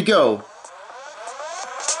 Here we go.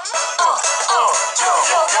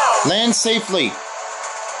 Land safely.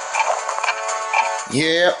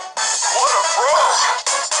 Yeah. What a pro!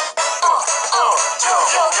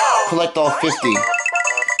 Collect all 50.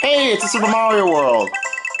 Hey, it's a Super Mario World.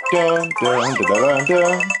 Dun, dun, dun, dun,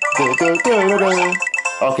 dun, dun, dun, dun, dun.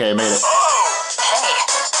 Okay, I made it.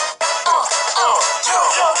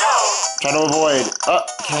 Try to avoid.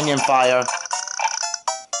 Canyon fire.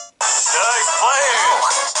 Nice play!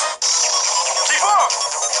 Keep up!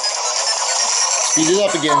 Speed it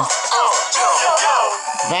up again.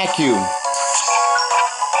 Vacuum.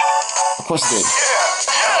 Of course it did.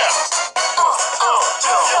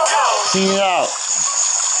 Clean it out.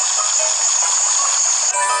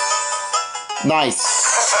 Nice.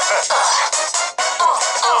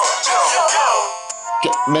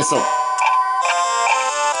 Get missile.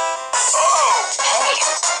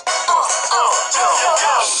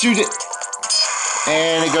 Shoot it.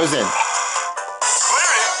 And it goes in.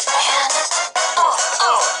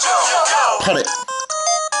 Cut it.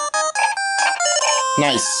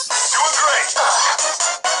 Nice. Doing great.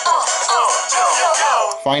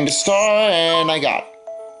 Find a star, and I got it.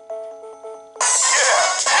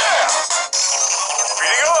 Yeah.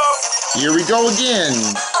 Speeding up. Here we go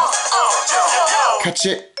again. Catch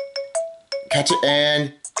it. Catch it,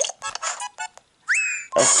 and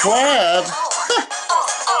a crab.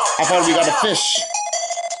 I thought we got a fish.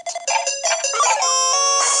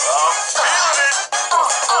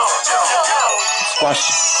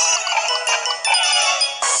 Squash.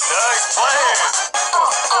 Nice plan.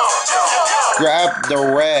 Grab the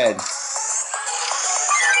red.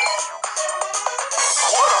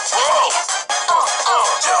 What a pro.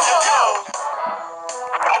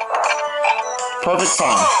 Perfect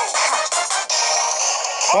time.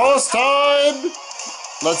 Pause time.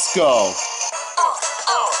 Let's go.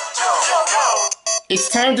 It's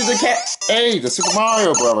time to Hey, the Super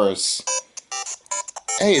Mario Brothers.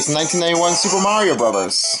 Hey, it's 1991 Super Mario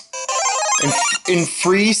Brothers. In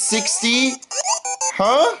 360?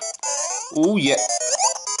 Huh? Ooh, yeah.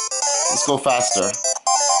 Let's go faster.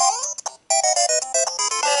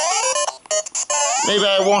 Maybe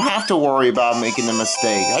I won't have to worry about making a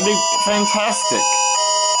mistake. That'd be fantastic.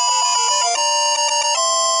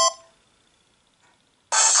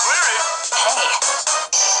 Clear it.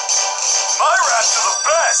 My raps are the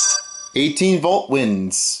best. 18 Volt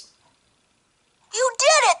wins. You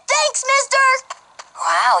did it! Thanks, mister!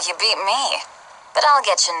 Wow, you beat me. But I'll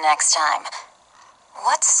get you next time.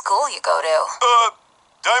 What school you go to?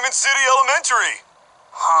 Diamond City Elementary.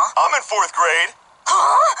 Huh? I'm in 4th grade.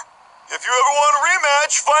 Huh? If you ever want a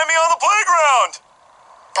rematch, find me on the playground.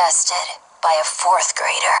 Bested by a 4th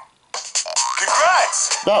grader.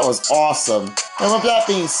 Congrats! That was awesome. And with that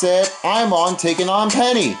being said, I'm on taking on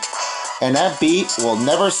Penny. And that beat will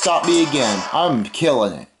never stop me again. I'm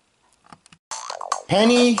killing it.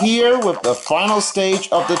 Penny here with the final stage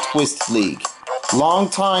of the Twist League. Long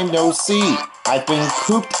time no see. I've been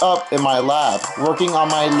cooped up in my lab, working on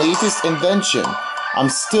my latest invention. I'm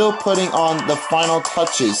still putting on the final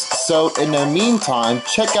touches, so in the meantime,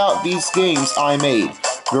 check out these games I made.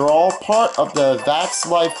 We're all part of the Vax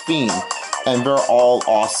Life theme, and we're all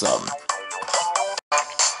awesome.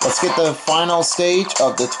 Let's get the final stage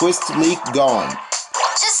of the Twist Leak going.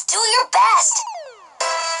 Just do your best.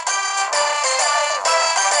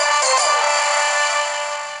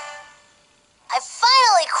 I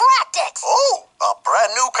finally cracked it. Oh, a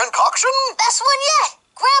brand new concoction? Best one yet.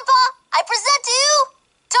 Grandpa, I present to you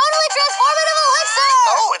Totally Transformative Elixir.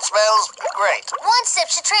 Oh, it smells great. One sip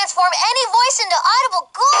should transform any voice into audible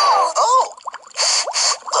gold. Oh.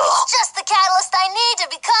 It's just the catalyst I need to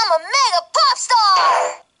become a mega pop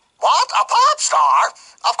star. What? A pop star?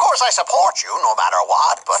 Of course I support you no matter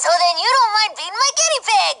what, but... So then you don't mind being my guinea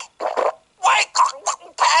pig. Wait!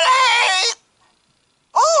 Patty!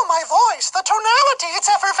 Oh, my voice, the tonality, it's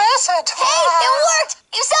effervescent. Hey, it worked.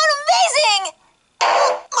 You sound amazing.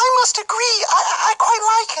 I must agree, I quite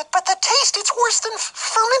like it, but the taste, it's worse than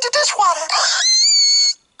fermented dishwater.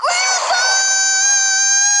 Grandpa!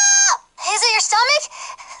 Is it your stomach?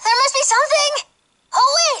 There must be something. Oh,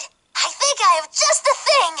 wait. I think I have just the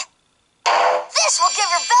thing. This will give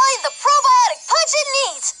your belly the probiotic punch it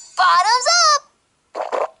needs. Bottoms up.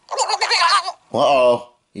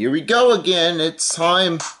 Uh-oh. Here we go again. It's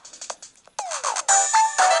time.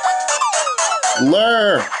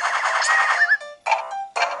 Lure.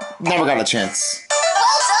 Never got a chance.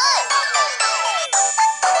 Well done.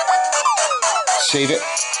 Shave it.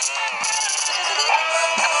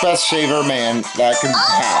 Best shaver man that can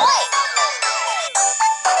have. Right.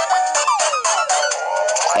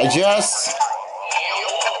 I just...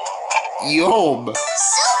 Yob.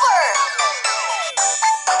 Super.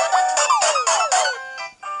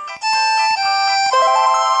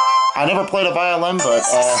 I never played a violin, but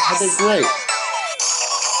I did great.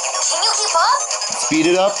 Can you keep up? Speed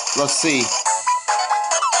it up. Let's see.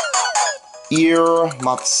 Ear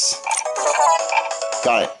mutts.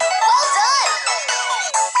 Got it. Well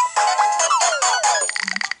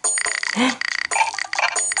done.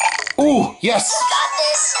 Ooh, yes. Got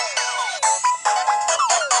this.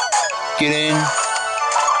 Get in.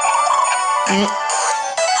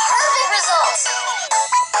 Perfect results.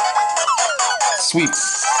 Sweep.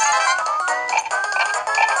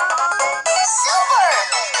 Super.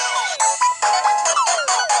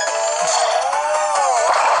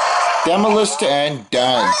 Demolished and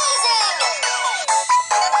done. Amazing.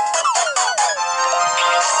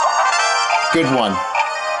 Good one. On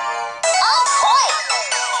point.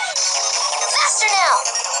 Faster now.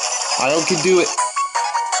 I can do it.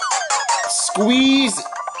 Squeeze.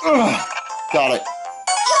 Ugh. Got it.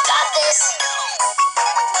 You got this.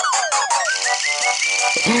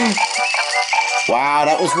 Wow,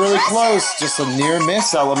 that was really close. Just a near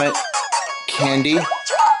miss element. Candy.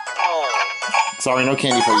 Sorry, no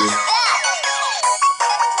candy for you. That.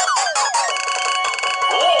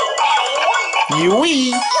 Yui.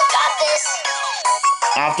 You got this.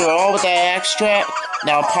 After all with that extract,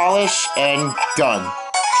 now polish and done.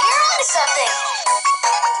 You're onto something.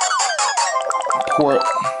 Pour it.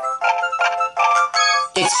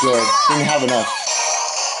 It's good. Didn't have enough.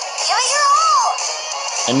 Give it your all.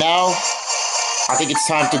 And now, I think it's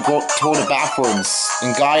time to go toward the backwards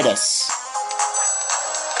and guide us.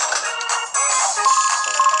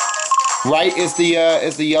 Right is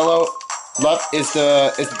the yellow. Left is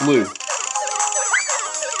the blue.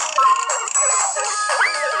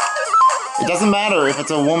 It doesn't matter if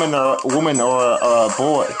it's a woman or a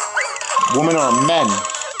boy, woman or a man.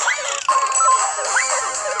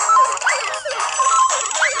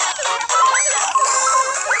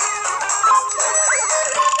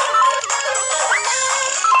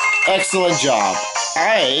 Excellent job.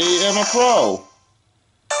 I am a pro.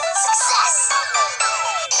 Success.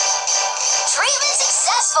 Treatment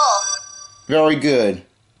successful. Very good.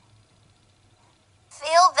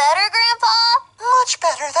 Feel better, Grandpa? Much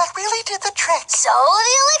better, that really did the trick. So,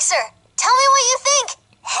 the elixir. Tell me what you think.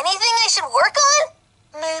 Anything I should work on?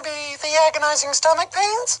 Maybe the agonizing stomach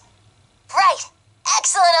pains? Right.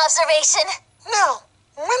 Excellent observation. No.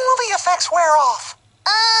 When will the effects wear off?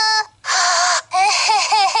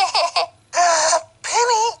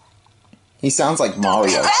 Penny? He sounds like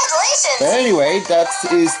Mario. Congratulations. But anyway, that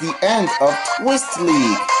is the end of Twist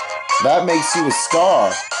League. That makes you a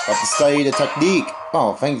star. Have to study the technique.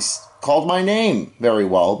 Oh, thanks. Called my name very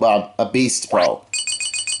well, but I'm a beast pro.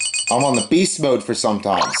 I'm on the beast mode for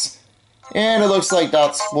sometimes. And it looks like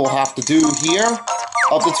that's what we'll have to do here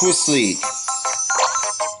of the Twist League.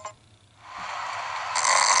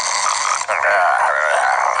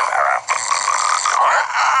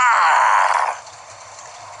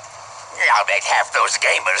 I'll bet half those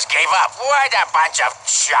gamers gave up. What a bunch of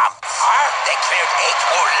chump. Huh? They cleared 8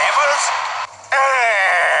 whole levels?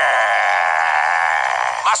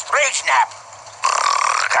 rage nap.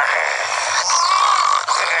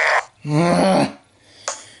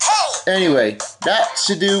 Anyway, that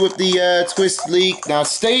should do with the Twist League. Now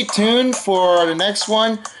stay tuned for the next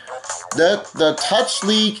one. The Touch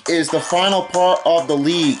League is the final part of the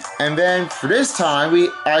league, and then for this time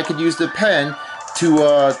I could use the pen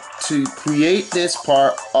to create this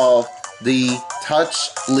part of the Touch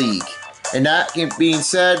League. And that being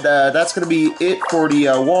said, that's going to be it for the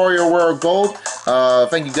Warioware Gold.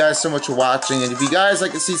 Thank you guys so much for watching, and if you guys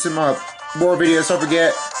like to see some more videos, don't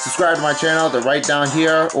forget, subscribe to my channel. They're right down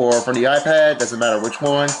here, or from the iPad, doesn't matter which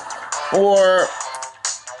one. Or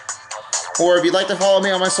if you'd like to follow me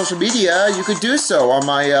on my social media, you could do so on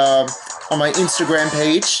my Instagram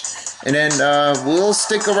page. And then we'll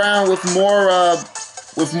stick around with more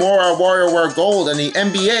Warioware Gold and the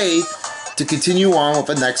NBA to continue on with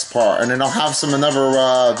the next part. And then I'll have some other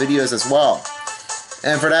videos as well.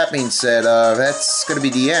 And for that being said, that's gonna be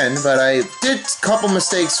the end. But I did a couple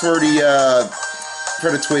mistakes for the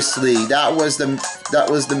Twist League. That was the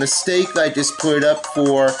mistake that I just put up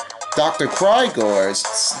for Dr. Krygor's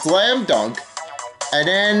Slam Dunk, and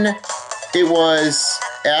then it was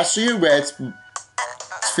Ashley Red's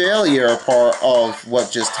failure part of what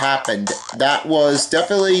just happened. That was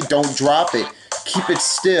definitely don't drop it, keep it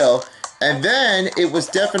still, and then it was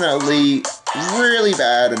definitely really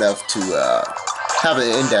bad enough to have an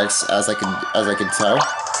index, as I can tell,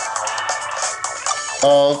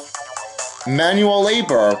 of manual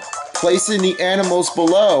labor, placing the animals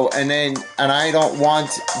below, and I don't want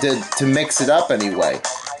to mix it up anyway.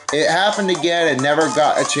 It happened again and never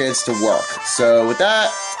got a chance to work. So with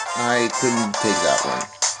that, I couldn't take that one.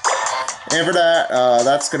 And for that,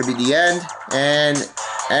 that's gonna be the end.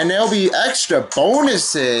 And there'll be extra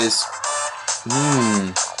bonuses.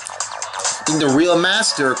 I think the real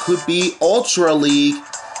master could be Ultra League.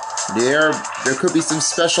 There could be some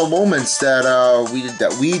special moments that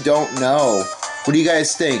we don't know. What do you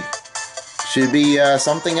guys think? Should it be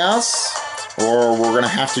something else, or we're gonna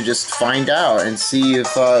have to just find out and see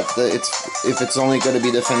if it's only gonna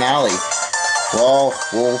be the finale? Well,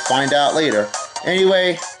 we'll find out later.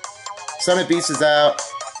 Anyway, Son of Beast is out.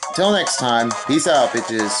 Till next time, peace out,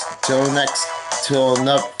 bitches.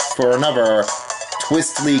 For another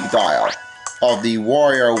Twist League dial of the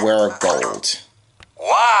Warioware Gold.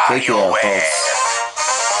 Take care, folks.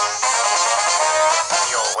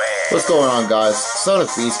 What's going on, guys? Son of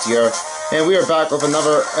Beast here, and we are back with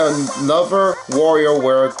another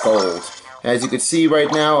Warioware Gold. As you can see right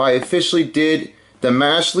now, I officially did the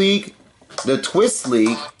Mash League, the Twist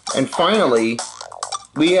League, and finally,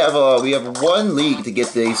 we have one league to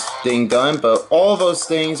get this thing done, but all those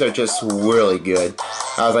things are just really good.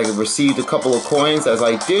 As I received a couple of coins, as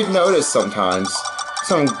I did notice sometimes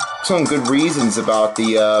some good reasons about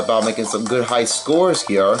making some good high scores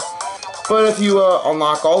here. But if you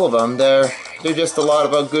unlock all of them, they're just a lot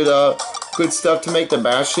of good stuff to make the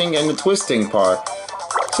mashing and the twisting part.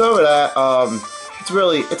 So with that,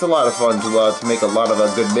 it's a lot of fun to make a lot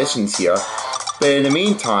of good missions here. But in the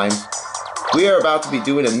meantime, we are about to be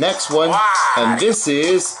doing the next one, and this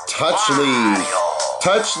is Touch League.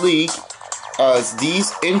 Touch League,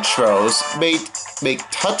 these intros make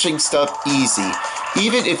touching stuff easy,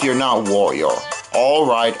 even if you're not Wario.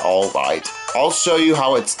 Alright. I'll show you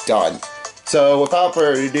how it's done. So without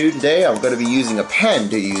further ado, today I'm going to be using a pen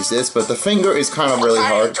to use this, but the finger is kind of really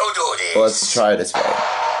hard. So let's try it this way.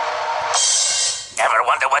 Ever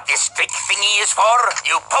wonder what this stick thingy is for?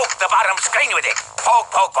 You poke the bottom screen with it.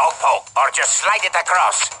 Poke, or just slide it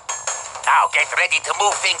across. Now get ready to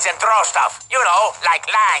move things and draw stuff. You know, like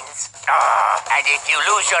lines. And if you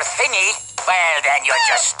lose your thingy, well, then you're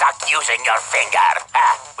just stuck using your finger.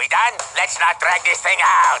 We done? Let's not drag this thing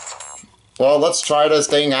out. Well, let's try this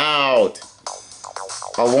thing out.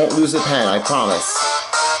 I won't lose the pen, I promise.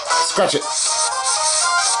 Scratch it.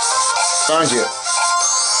 Found you.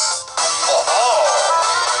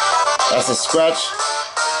 That's a scratch.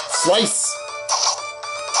 Slice.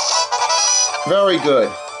 Very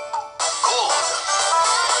good.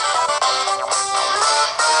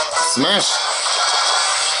 Smash.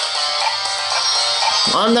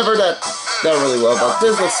 I'm never that really well, but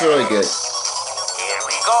this looks really good. Here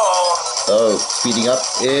we go. Oh, speeding up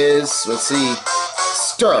is, let's see,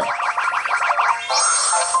 stir.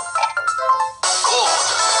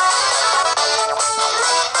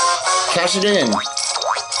 Cash it in.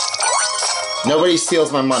 Nobody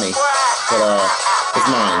steals my money, but it's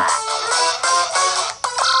mine.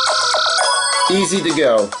 Easy to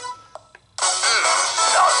go.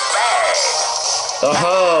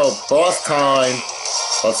 Oh, boss time.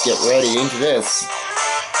 Let's get ready into this.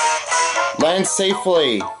 Land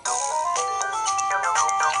safely.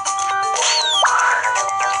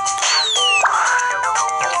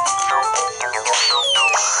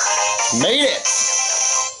 Made it!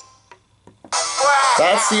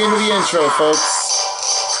 That's the end of the intro, folks.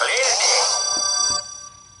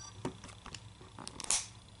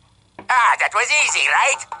 Ah, that was easy,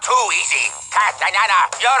 right? Too easy. Cat and Anna,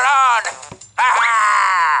 you're on!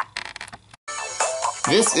 Ha-ha!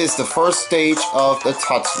 This is the first stage of the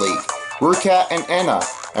Touch League. We're Kat and Anna,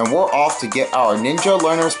 and we're off to get our Ninja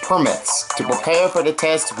Learner's permits. To prepare for the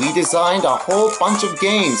test, we designed a whole bunch of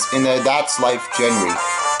games in the That's Life genre.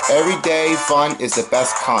 Everyday fun is the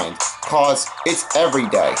best kind, cause it's every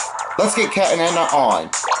day. Let's get Kat and Anna on.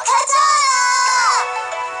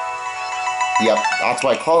 Yep, that's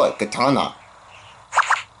why I call it Katana.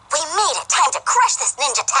 We made it. Time to crush this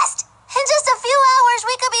ninja test. In just a few hours,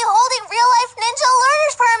 we could be holding real-life ninja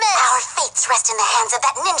learner's permits. Our fates rest in the hands of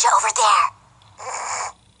that ninja over there.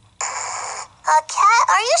 Kat,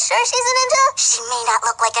 are you sure she's a ninja? She may not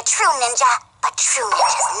look like a true ninja, but true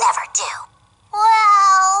ninjas never do.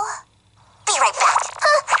 Well... Be right back.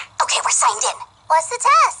 Huh? Okay, we're signed in. What's the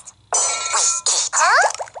test? We eat. Huh?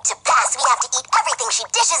 To pass, we have to eat everything she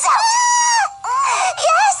dishes out.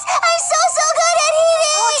 Yes! I'm so good at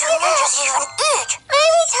eating! What do ninjas even eat?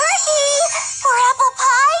 Maybe turkey! Or apple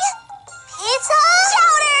pie? Pizza?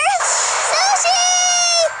 Chowder! Sushi!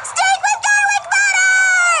 Steak with garlic butter!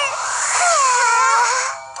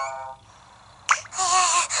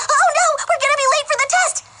 Oh no! We're gonna be late for the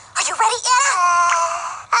test! Are you ready, Anna?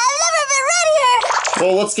 I've never been readier!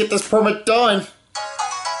 Well, let's get this permit done.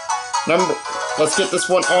 Remember, let's get this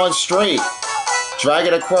one on straight. Drag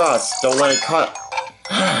it across. Don't let it cut.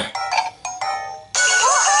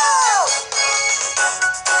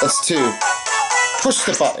 That's 2. Push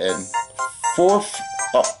the button. 4th.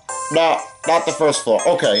 Oh, no, not the first floor.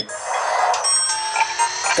 Okay.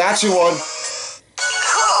 Got you one.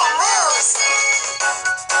 Cool moves!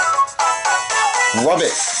 Rub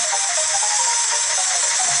it.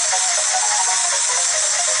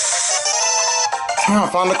 I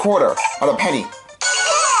found a quarter. Or a penny.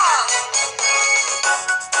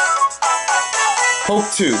 Poke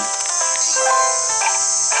 2.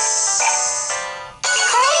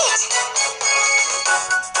 Great!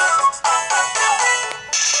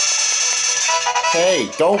 Hey,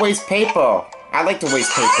 don't waste paper. I like to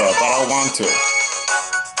waste paper, but I don't want to.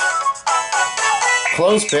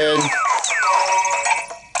 Clothespin.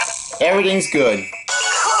 Everything's good.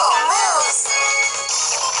 Cool moves!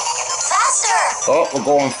 Faster! Oh, we're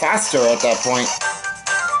going faster at that point.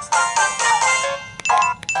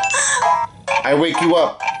 I wake you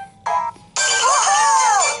up.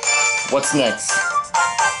 Woohoo! What's next?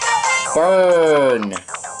 Burn. Unstoppable!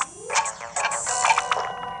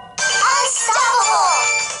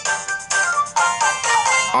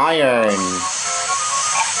 Iron.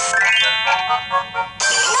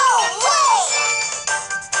 No way!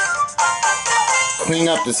 Clean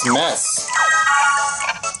up this mess.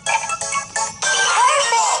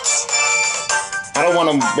 Perfect! I don't want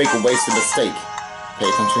to make a wasted mistake. Pay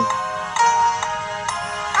attention.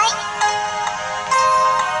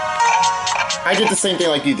 I did the same thing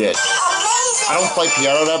like you did. Amazing! I don't play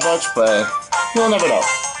piano that much, but you'll never know.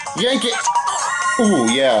 Yank it! Ooh,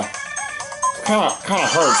 yeah. Kinda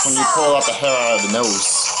hurts when you pull out the hair out of the nose.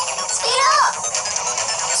 Speed up!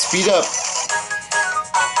 Speed up.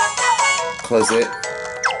 Close it.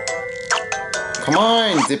 Come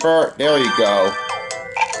on, Zipper. There you go.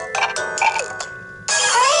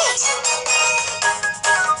 Great!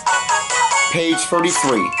 Page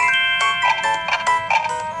 33.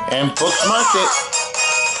 And bookmarked it.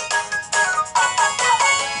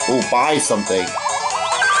 Oh, buy something. That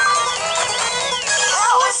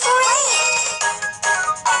was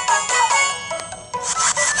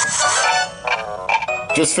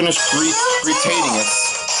great! Just finished retaining us.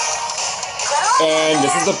 And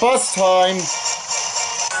this is the bus time.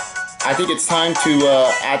 I think it's time to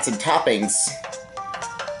add some toppings.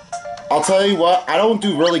 I'll tell you what, I don't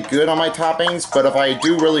do really good on my toppings, but if I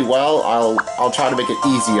do really well, I'll try to make it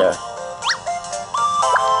easier.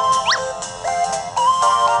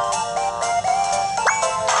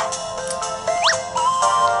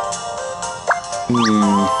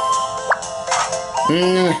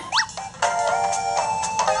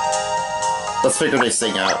 Let's figure this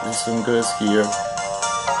thing out. This one goes here.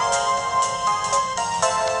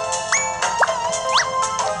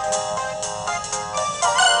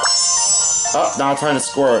 Oh, now I'm trying to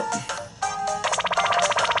score it.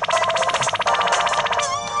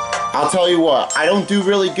 I'll tell you what, I don't do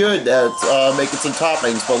really good at making some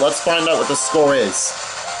toppings, but let's find out what the score is.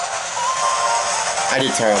 I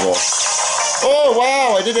did terrible. Oh,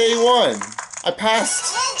 wow, I did 81. I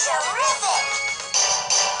passed. Ninja-rific!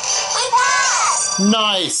 We passed!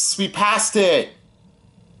 Nice, we passed it.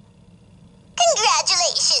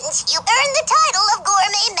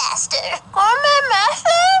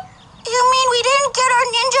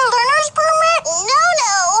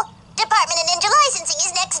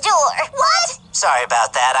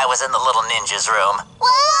 in the little ninja's room.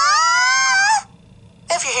 What?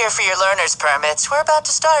 If you're here for your learner's permits, we're about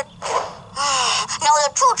to start. Now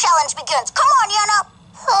the true challenge begins. Come on, Yana.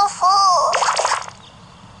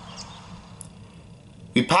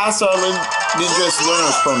 We passed our ninja's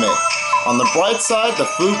learner's permit. On the bright side, the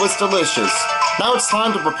food was delicious. Now it's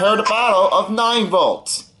time to prepare the battle of 9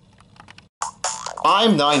 Volt.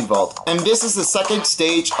 I'm 9 Volt, and this is the second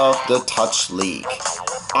stage of the Touch League.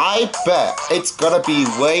 I bet it's gonna be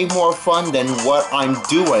way more fun than what I'm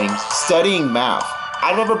doing studying math.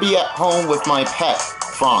 I'd rather be at home with my pet,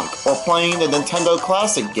 Frank, or playing the Nintendo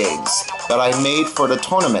Classic games that I made for the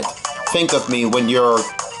tournament. Think of me when you're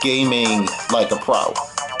gaming like a pro.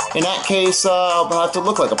 In that case, I'll have to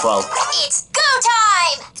look like a pro. It's go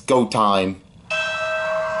time! It's go time.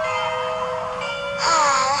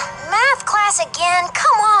 Math class again,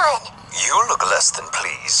 come on! You look less than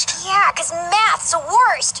pleased. Yeah, 'cause math's the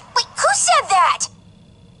worst. Wait, who said that?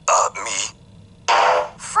 Me?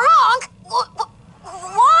 Frank?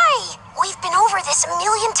 Why? We've been over this a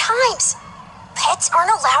million times. Pets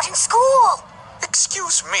aren't allowed in school.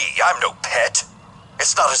 Excuse me, I'm no pet.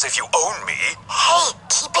 It's not as if you own me. Hey,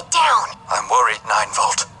 keep it down. I'm worried, 9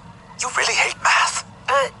 Volt. You really hate math.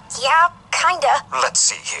 Yeah, kinda. Let's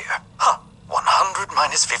see here. 100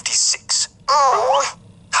 minus 56. Oh.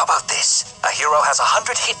 How about this? A hero has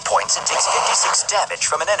 100 hit points and takes 56 damage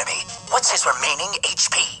from an enemy. What's his remaining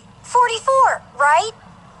HP? 44, right?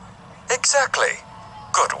 Exactly.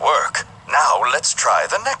 Good work. Now let's try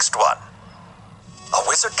the next one. A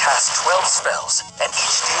wizard casts 12 spells, and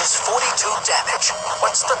each deals 42 damage.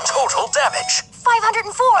 What's the total damage?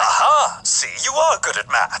 504. Aha! See, you are good at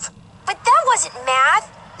math. But that wasn't math.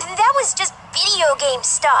 That was just video game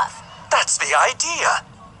stuff. That's the idea.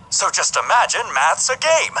 So just imagine math's a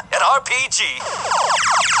game, an RPG.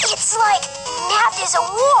 It's like math is a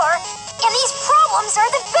war, and these problems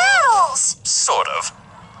are the battles. Sort of.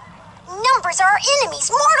 Numbers are our enemies,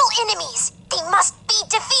 mortal enemies. They must be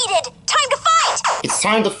defeated. Time to fight! It's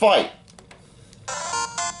time to fight.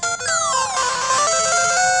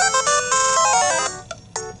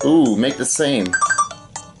 Ooh, make the same.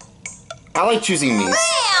 I like choosing these. Bam!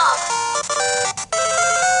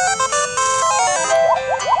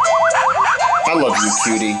 I love you,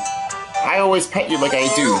 cutie. I always pet you like I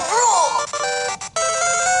do. Rule!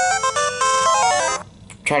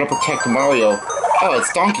 Try to protect Mario. Oh,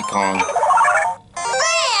 it's Donkey Kong.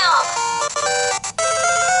 Bam!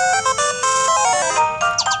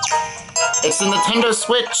 It's the Nintendo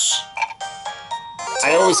Switch.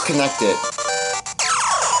 I always connect it.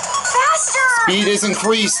 Faster! Speed is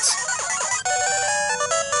increased.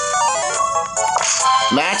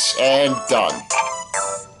 Match and done.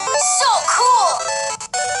 So cool!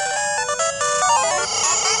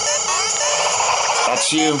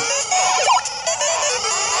 That's you.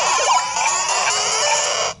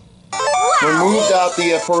 Removed out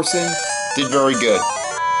the person. Did very good.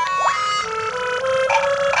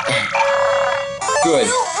 Good.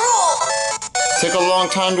 You rule! Took a long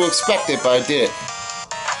time to expect it, but I did.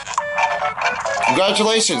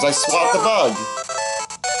 Congratulations, I swapped the bug.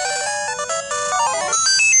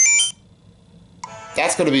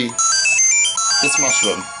 That's gonna be this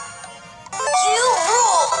mushroom. You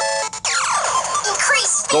rule! Increase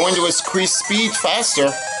speed! Going to increase speed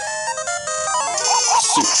faster.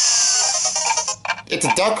 Shoot. It's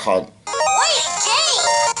a duck hunt. Wait, game!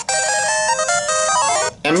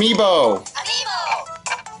 Amiibo! Amiibo!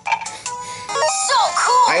 So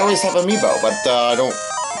cool! I always have Amiibo, but I don't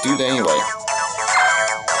do that anyway.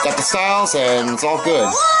 Got the styles and it's all good.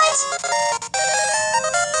 What?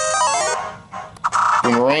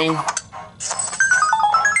 Boomerang.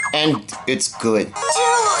 And it's good.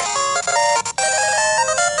 Dude!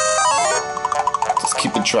 Just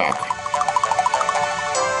keep in track.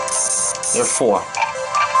 There are 4.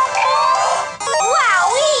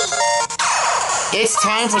 Wowee! It's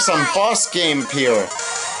time for some boss game here.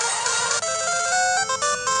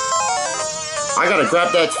 I gotta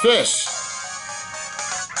grab that fish.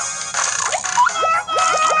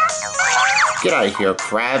 Get out of here,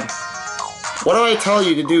 crab. What do I tell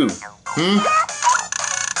you to do?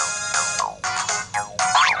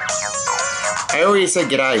 I already said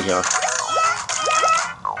get out of here.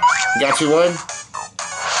 Got you one?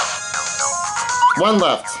 One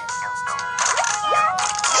left.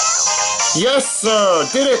 Yes, sir!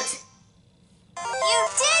 Did it! You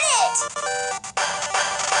did it!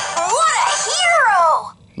 What a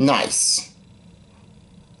hero! Nice.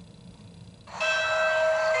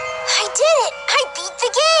 I did it! I beat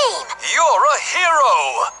the game! You're a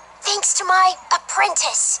hero! Thanks to my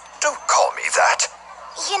apprentice. Don't call me that.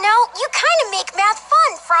 You know, you kind of make math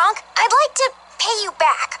fun, Frank. I'd like to pay you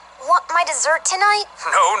back. want my dessert tonight?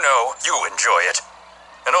 No, you enjoy it.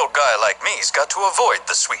 An old guy like me's got to avoid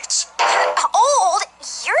the sweets. Old?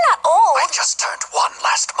 You're not old. I just turned 1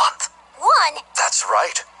 last month. 1? That's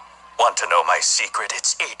right. Want to know my secret?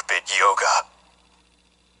 It's 8-bit yoga.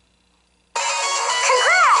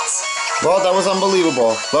 Congrats! Well, that was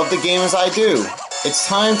unbelievable. Love the game as I do. It's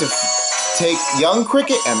time to take young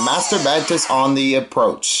Cricket and Master Mantis on the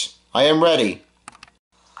approach. I am ready.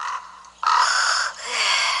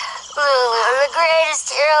 Lulu, the greatest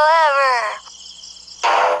hero ever.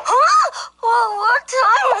 Huh? Well, what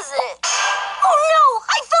time is it? Oh no!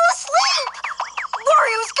 I fell asleep!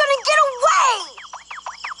 Wario's gonna get away!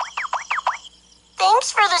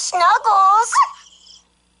 Thanks for the snuggles.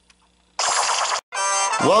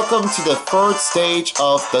 Welcome to the third stage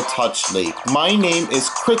of the Touch League. My name is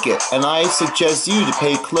Cricket, and I suggest you to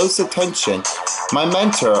pay close attention. My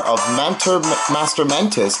mentor of Master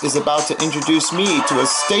Mantis is about to introduce me to a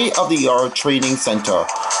state-of-the-art training center.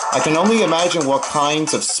 I can only imagine what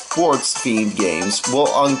kinds of sports-themed games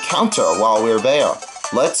we'll encounter while we're there.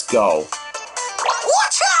 Let's go.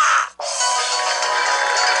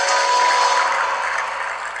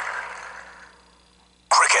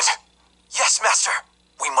 Cricket. Yes, Master.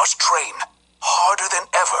 We must train. Harder than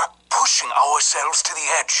ever, pushing ourselves to the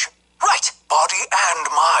edge. Right, body and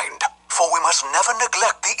mind. For we must never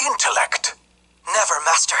neglect the intellect. Never,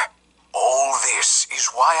 Master. All this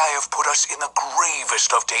is why I have put us in the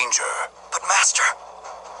gravest of danger. But Master,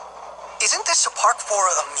 isn't this a park for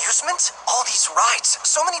amusement? All these rides,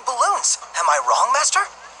 so many balloons. Am I wrong, Master?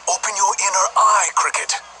 Open your inner eye,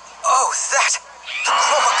 Cricket. Oh, that. The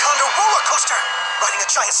Chromaconda roller coaster. Riding a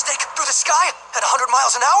giant snake through the sky at 100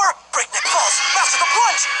 miles an hour. Breakneck falls. Master, the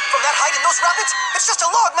plunge. From that height in those rapids, it's just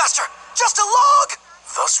a log, Master. Just a log.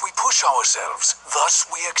 Thus we push ourselves. Thus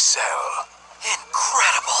we excel.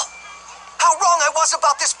 Incredible. How wrong I was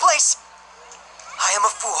about this place. I am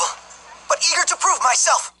a fool, but eager to prove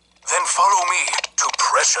myself. Then follow me to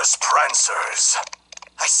Precious Prancers.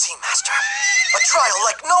 I see, Master. A trial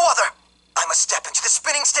like no other. I must step into the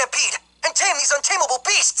spinning stampede and tame these untamable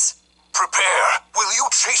beasts. Prepare. Will you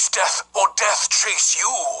chase death or death chase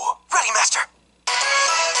you? Ready, Master.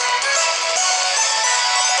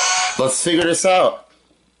 Let's figure this out.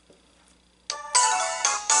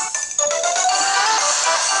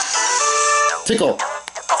 Tickle.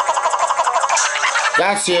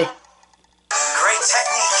 Got you. Great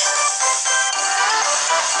technique.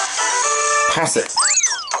 Pass it.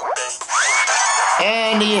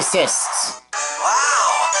 And the assists.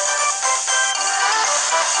 Wow.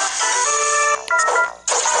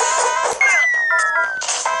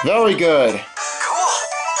 Very good. Cool.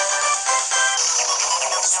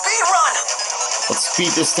 Speed run. Let's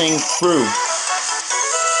speed this thing through.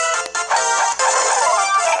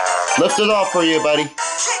 Lift it off for you, buddy. Kick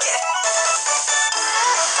it.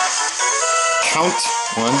 Count.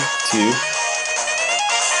 1, 2.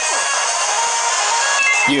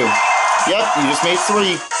 You. Yep, you just made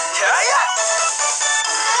 3. Yeah.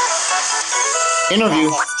 Interview.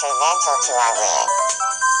 Instrumental to our win.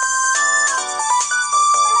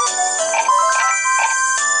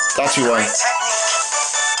 Got you one. Great technique.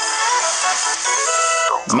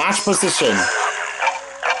 Match position.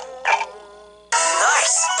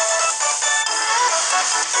 Nice.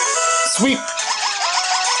 Sweep.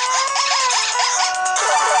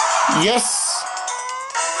 Yes.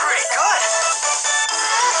 Pretty good.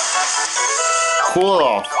 Cool it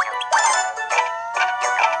off.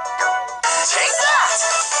 Take that.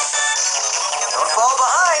 Don't fall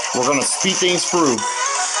behind. We're gonna speed things through.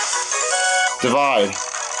 Divide.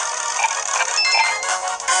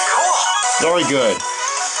 Cool. Very good.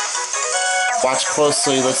 Watch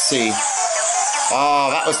closely, let's see. Oh,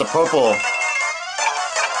 that was the purple.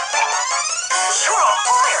 You're on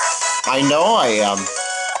fire. I know I am.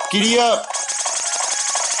 Giddy up.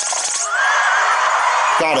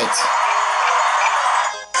 Got it.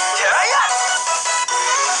 Yeah.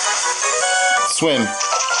 Swim.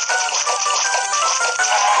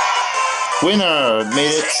 Winner.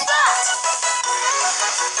 Made it. Take that.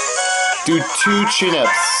 Do 2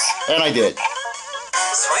 chin-ups. And I did.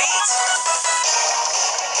 Sweet.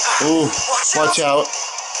 Ooh, watch out.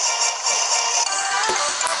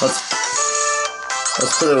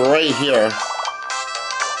 Let's put it right here.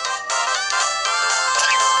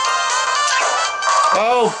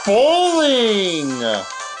 Oh, bowling!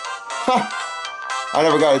 Huh. I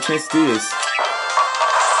never got a chance to do this.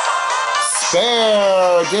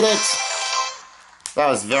 Spare! Did it! That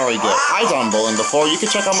was very good. I've done bowling before. You can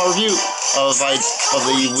check out my review of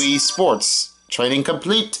the Wii Sports. Training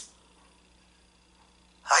complete.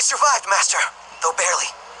 I survived, Master, though barely.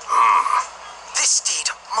 This steed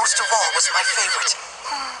most of all was my favorite.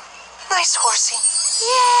 Nice horsey.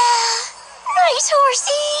 Yeah. Nice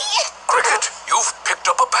horsey. Cricket, you've picked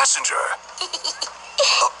up a passenger.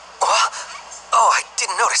 What? Oh, I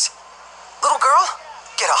didn't notice. Little girl,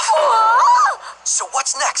 get off. Whoa. So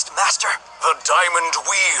what's next, Master? The Diamond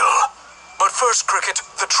Wheel. But first, Cricket,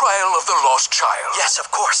 the trial of the lost child. Yes, of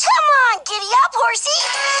course. Come on, giddy up, horsey.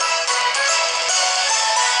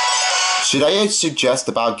 Should I suggest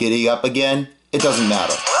about Giddy Up again? It doesn't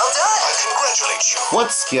matter. Well done. I congratulate you.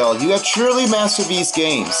 What skill? You have truly mastered these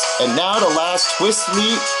games. And now the last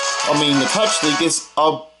the touch league is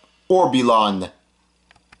Orbulon.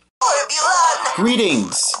 Orbulon.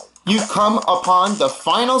 Greetings! You've come upon the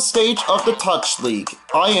final stage of the Touch League.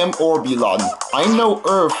 I am Orbulon. I'm no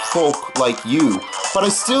Earth folk like you, but I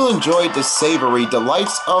still enjoy the savory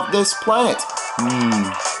delights of this planet.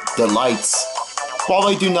 Delights. While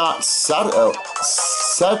I do not satiate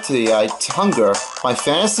hunger, my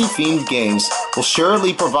fantasy-themed games will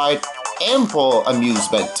surely provide ample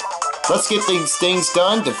amusement. Let's get these things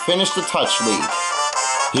done to finish the Touch League.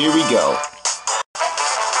 Here we go.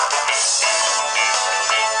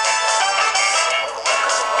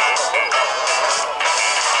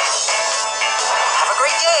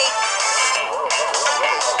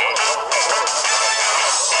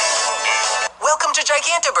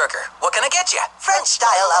 Gigantaburger. What can I get you? French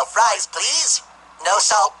style of fries, please. No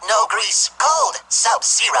salt, no grease, cold,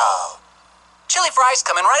 Sub-Zero. Chili fries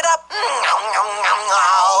coming right up.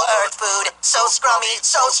 Oh, earth food, so scrummy,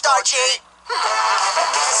 so starchy.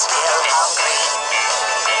 Still hungry.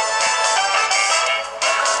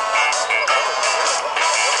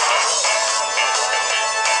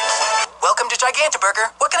 Welcome to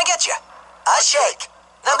Gigantaburger. What can I get you? A shake.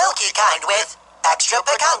 The milky kind with extra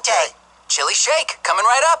picante. Chili shake, coming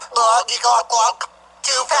right up. Gloggy glog glog.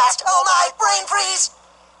 Too fast, oh my, brain freeze.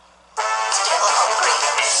 Still hungry.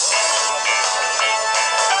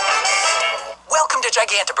 Welcome to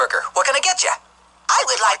Gigantaburger. What can I get you? I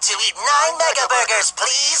would like to eat 9 mega burgers,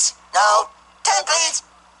 please. No, 10, please.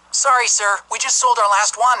 Sorry, sir. We just sold our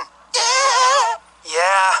last one.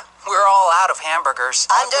 Yeah, we're all out of hamburgers.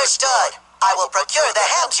 Understood. I will procure the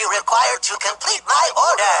hams you require to complete my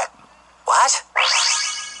order. What?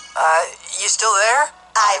 You still there?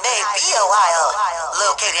 I may be a while.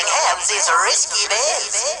 Locating hams is a risky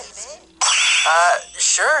biz.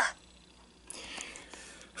 Sure.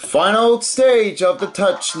 Final stage of the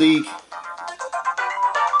Touch League.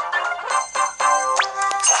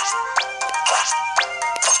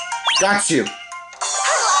 Got you.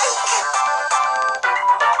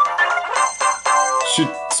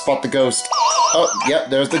 Should spot the ghost. Oh, yep,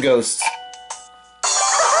 there's the ghost.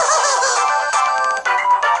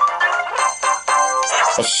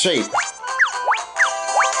 A shape.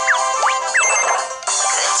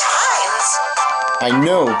 I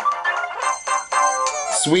know.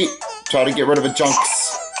 Sweet. Try to get rid of the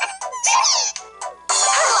junks.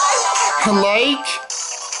 I like.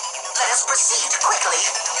 Let us proceed quickly.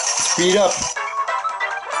 Speed up.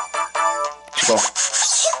 Go.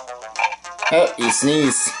 Oh, you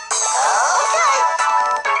sneeze.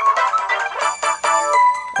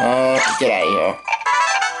 Get out of here.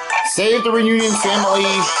 Save the reunion family.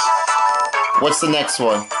 What's the next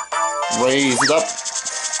one? Raise it up.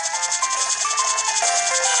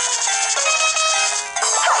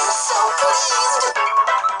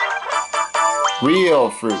 Real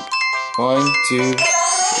fruit. 1, 2.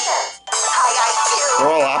 They're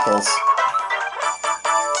all apples.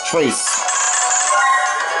 Trace.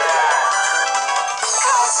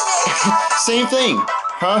 Same thing,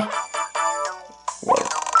 huh? What?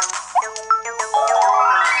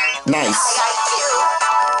 Nice.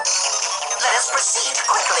 Let us proceed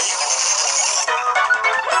quickly.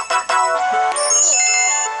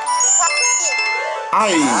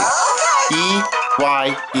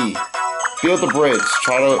 I-E-Y-E. Build the bridge.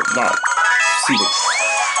 Try to not see it.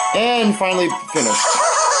 And finally finished.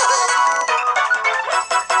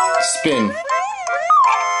 Spin. I'm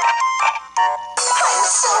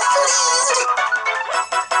so pleased.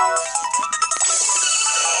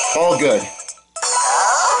 All good. Okay.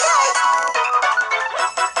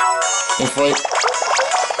 Inflate.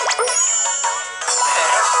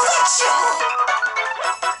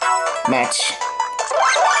 Match.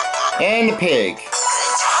 And the pig.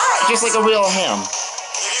 Just like a real ham.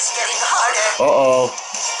 It is getting harder. Uh-oh.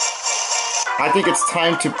 I think it's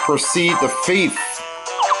time to proceed the faith.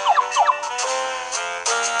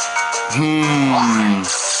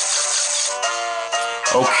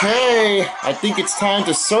 Okay, I think it's time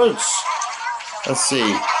to search. Let's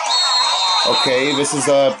see. Okay, this is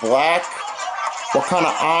a black. What kind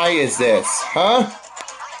of eye is this? Huh?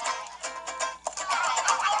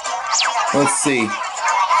 Let's see.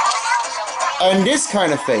 And this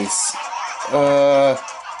kind of face.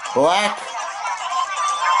 Black.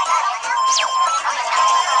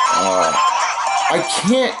 I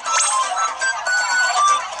can't.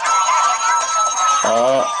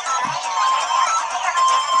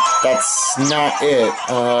 That's not it.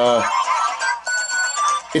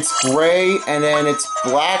 It's gray and then it's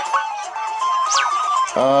black.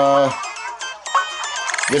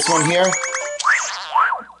 This one here.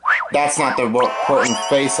 That's not the important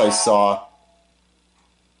face I saw.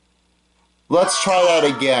 Let's try that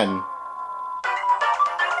again.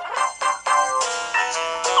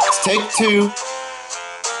 Let's take two.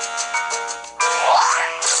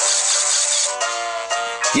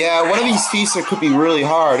 Yeah, one of these feasts could be really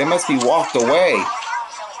hard. It must be walked away.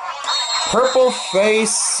 Purple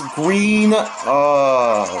face, green,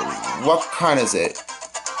 what kind is it?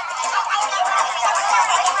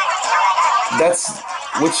 That's,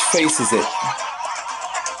 which face is it?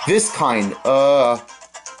 This kind,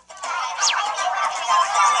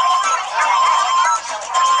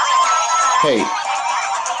 hey,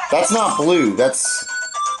 that's not blue, that's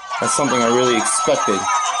something I really expected.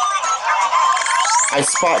 I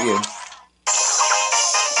spot you.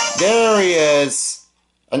 There he is.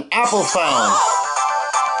 An apple found. I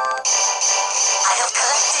have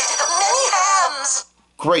collected many hams.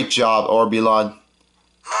 Great job, Orbulon.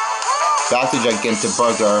 Back to Gigantic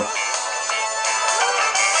Burger.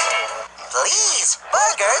 Please,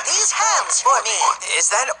 burger these hams for me. Is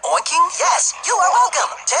that oinking? Yes, you are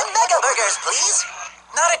welcome. 10 mega burgers, please.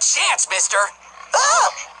 Not a chance, mister.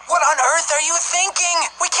 Ah! What on earth are you thinking?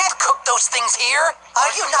 We can't cook those things here.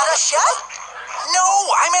 Are you not a chef? No,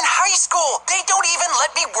 I'm in high school. They don't even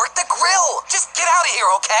let me work the grill. Just get out of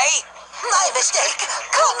here, okay? My mistake.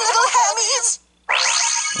 Come, little hammies.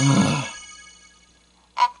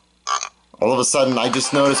 All of a sudden, I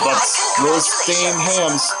just noticed about those same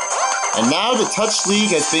hams. And now the Touch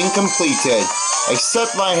League has been completed.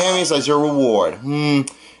 Accept my hammies as your reward.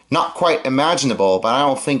 Not quite imaginable, but I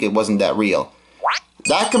don't think it wasn't that real.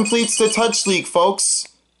 That completes the Touch League, folks.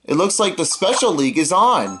 It looks like the Special League is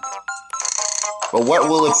on. But what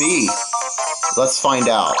will it be? Let's find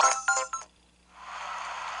out.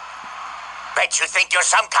 Bet you think you're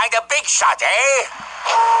some kind of big shot, eh?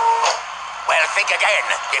 Well, think again.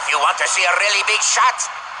 If you want to see a really big shot,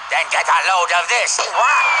 then get a load of this.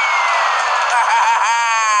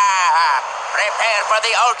 Prepare for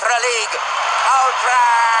the Ultra League. Ultra...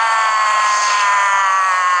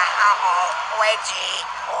 Wedgie.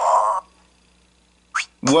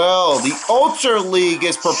 Well, the Ultra League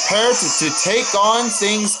is prepared to take on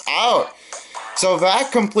things out. So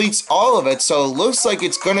that completes all of it. So it looks like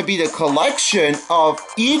it's going to be the collection of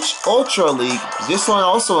each Ultra League. This one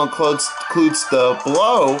also includes the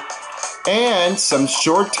blow and some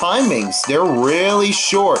short timings. They're really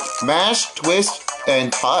short. Mash, twist,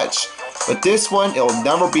 and touch. But this one, it'll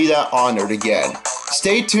never be that honored again.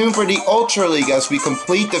 Stay tuned for the Ultra League as we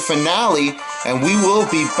complete the finale. And we will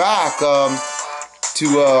be back to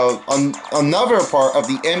another part of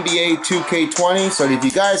the NBA 2K20. So if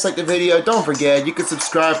you guys like the video, don't forget you can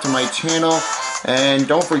subscribe to my channel, and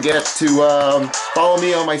don't forget to follow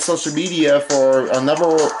me on my social media for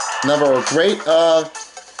another great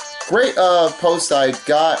post I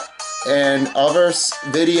got and other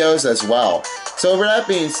videos as well. So with that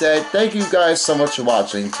being said, thank you guys so much for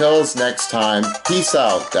watching. Until next time, peace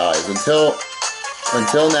out, guys. Until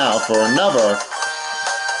now, for another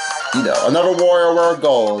Warioware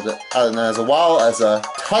Gold, as well as a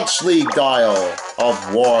Touch League dial of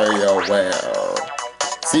Warioware.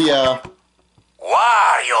 See ya.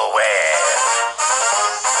 Warioware.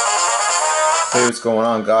 Hey, what's going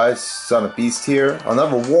on, guys? Son of Beast here.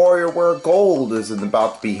 Another Warioware Gold is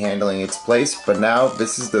about to be handling its place, but now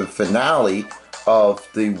this is the finale of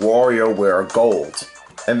the Warioware Gold.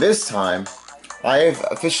 And this time, I have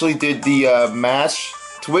officially did the Mash,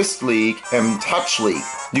 Twist League, and Touch League.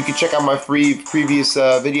 You can check out my previous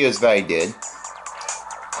videos that I did.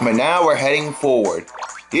 But now we're heading forward.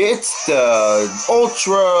 It's the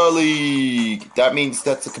Ultra League. That means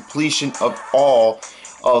that's the completion of all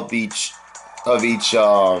of each of the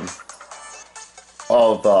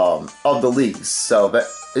leagues. So that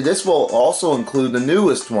this will also include the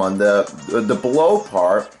newest one, the below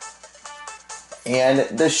part, and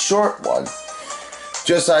the short one.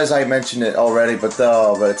 Just as I mentioned it already, but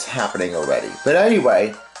it's happening already. But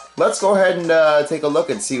anyway, let's go ahead and take a look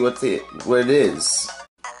and see what it is.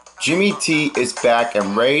 Jimmy T is back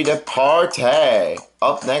and ready to party.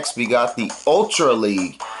 Up next, we got the Ultra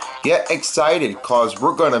League. Get excited, cause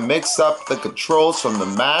we're gonna mix up the controls from the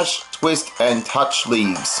mash, twist, and touch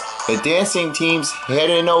leagues. The dancing team's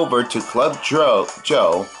heading over to Club Joe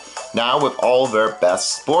now with all their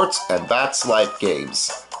best sports and That's Life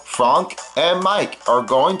games. Frank and Mike are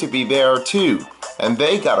going to be there too, and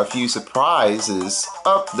they got a few surprises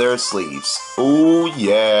up their sleeves. Oh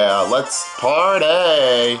yeah, let's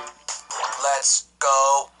party! Let's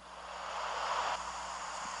go.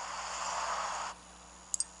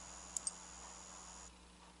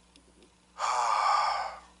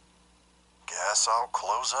 Guess I'll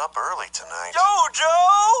close up early tonight. Yo,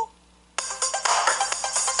 Joe!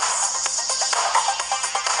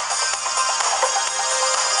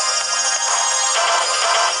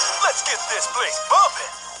 Let's get this place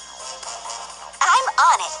bumping. I'm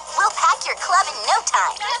on it. We'll pack your club in no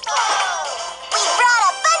time. We brought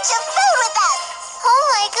a bunch of food with us. Oh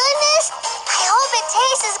my goodness. I hope it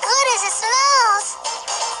tastes as good as it smells.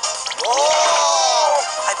 Whoa!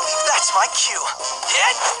 I believe that's my cue.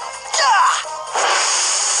 Hit!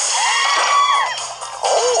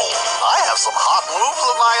 Oh, I have some hot moves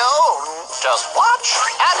of my own. Just watch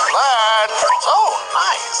and learn. So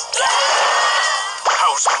nice.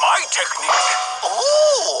 How's my technique?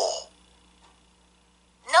 Ooh.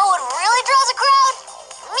 Know what really draws a crowd?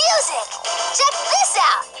 Music. Check this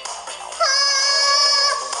out.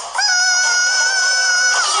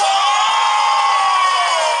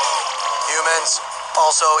 Humans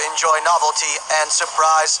also enjoy novelty and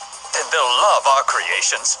surprise. And they'll love our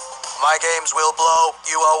creations. My games will blow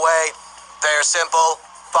you away. They're simple.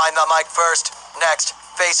 Find the mic first. Next,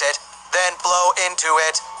 face it. Then blow into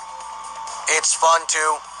it. It's fun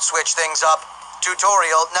to switch things up.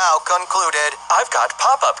 Tutorial now concluded. I've got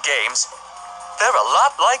pop-up games. They're a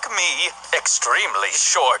lot like me, extremely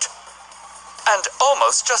short. And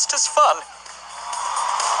almost just as fun.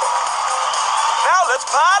 Now let's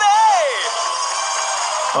party!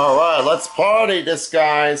 Alright, let's party this,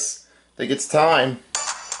 guys. I think it's time.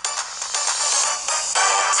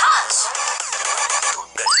 Touch.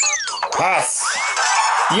 Pass!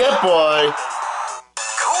 Yeah, boy!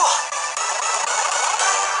 Cool.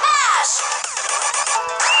 Mash.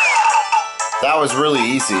 That was really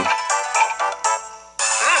easy.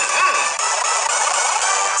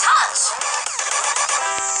 Touch.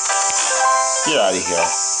 Get out of here.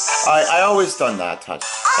 I always done that touch.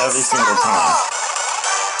 Every single time.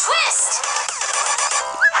 Twist.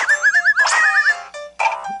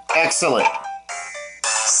 Excellent.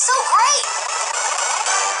 So great.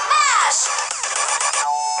 Mash.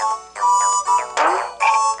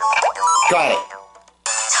 Got it.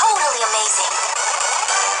 Totally amazing.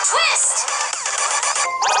 Twist.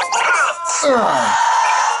 Ugh.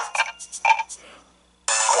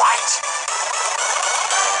 Quite.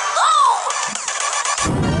 Low.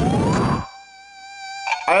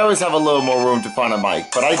 I always have a little more room to find a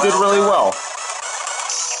mic, but I did really well.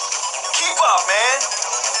 Keep up, man.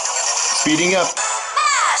 Speeding up.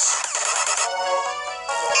 Mash.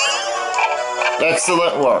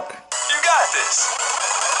 Excellent work. You got this.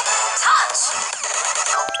 Touch.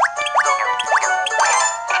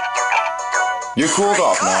 You're cooled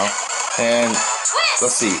off now. And Twist.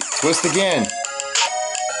 let's see. Twist again.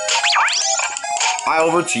 I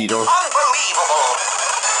overcheated. Unbelievable.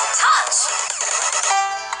 Touch.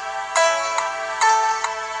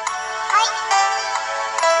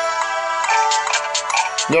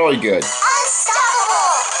 Very good.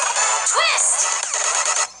 Unstoppable. Twist.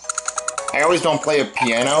 I always don't play a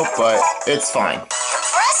piano, but it's fine.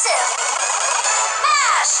 Impressive.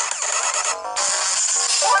 Mash.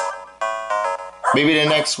 Maybe the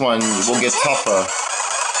next one will get tougher.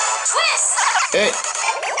 Twist. Hey,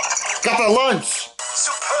 got the lunch.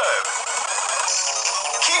 Superb.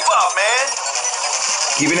 Keep up, man.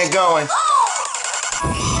 Keeping it going.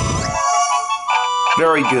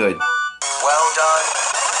 Very good. Well done.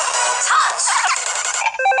 Touch.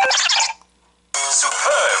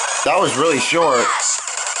 Superb. That was really short. Mash.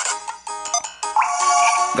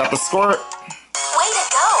 Got the squirt. Way to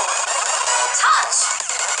go. Touch.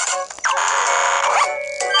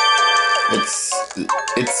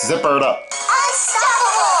 It's zippered up.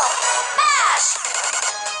 Unstoppable. Mash.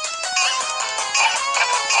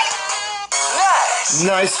 Nice.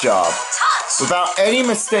 Nice job. Touch. Without any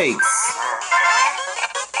mistakes.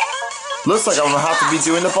 Looks like I'm gonna have to be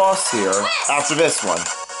doing the boss here after this one.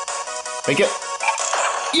 Make it.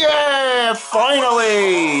 Yeah!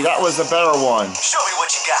 Finally! That was a better one. Show me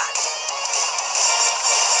what you got.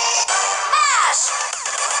 Mash.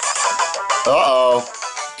 Uh-oh.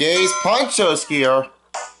 Gaze Poncho skier.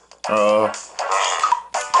 I'll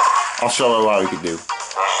show her what we can do.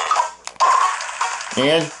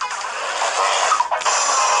 And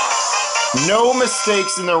No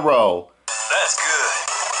mistakes in a row. That's good.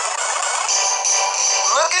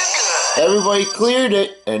 Looking good. Everybody cleared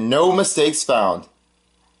it and no mistakes found.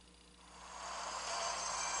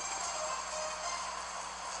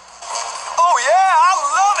 Oh yeah, I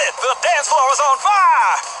love it! The dance floor is on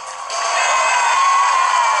fire!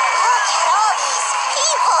 Look at all these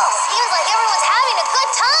people. Seems like everyone's having a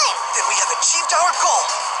good time. Then we have achieved our goal.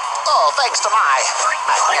 All thanks to my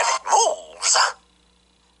magnetic moves.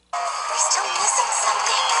 We're still missing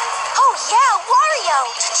something. Oh yeah,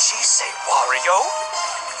 Wario. Did she say Wario?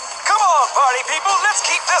 Come on, party people, let's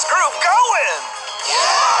keep this groove going!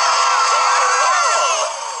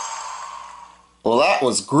 Well, that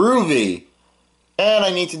was groovy. And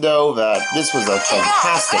I need to know that this was a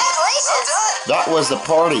fantastic. Congratulations. That was the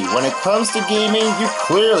party. When it comes to gaming, you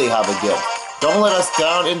clearly have a gift. Don't let us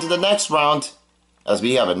down into the next round, as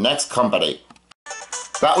we have a next company.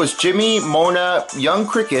 That was Jimmy, Mona, Young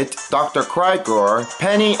Cricket, Dr. Crygor,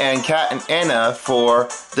 Penny, and Kat and Anna for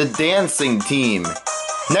the dancing team.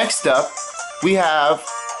 Next up, we have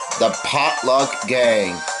the Potluck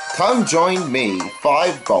Gang. Come join me,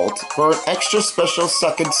 5V, for an extra special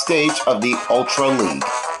second stage of the Ultra League.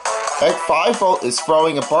 5V is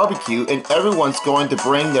throwing a barbecue and everyone's going to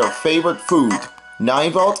bring their favorite food.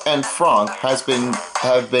 9V and Frank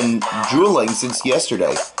have been drooling since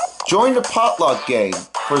yesterday. Join the Potluck Gang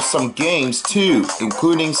for some games too,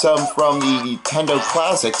 including some from the Nintendo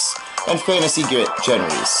Classics and Fantasy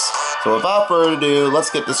Genres. So without further ado, let's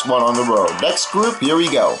get this one on the road. Next group, here we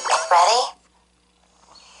go. Ready?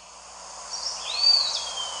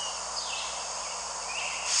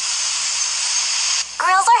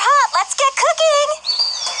 Grills are hot. Let's get cooking.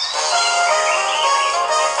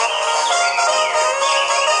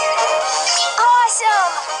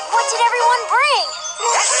 Awesome. What did everyone bring?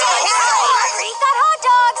 We got hot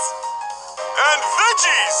dogs. And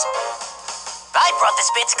veggies! I brought this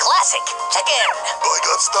Bits Classic. Check in. I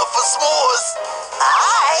got stuff for s'mores.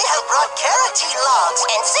 I have brought carotene logs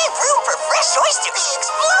and saved room for fresh oyster, the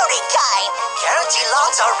exploding kind. Carotene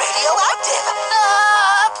logs are radioactive.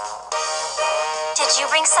 Did you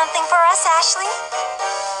bring something for us, Ashley?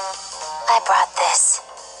 I brought this.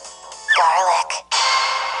 Garlic.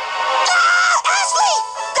 Ashley!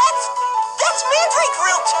 That's mandrake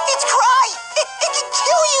root! It's cry! It can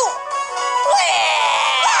kill you!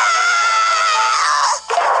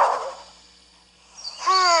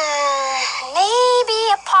 Maybe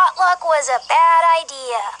a potluck was a bad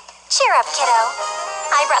idea. Cheer up, kiddo.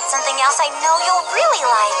 I brought something else I know you'll really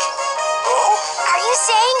like. Oh? Are you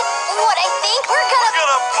saying what I think? We're gonna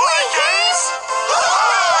Play games?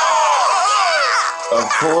 Of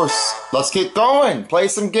course. Let's get going. Play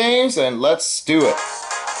some games and let's do it.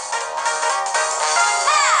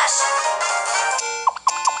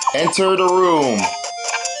 Enter the room.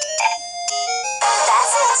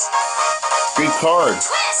 That's it. Good card.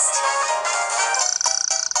 Twist.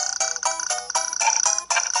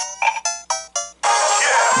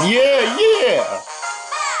 Yeah.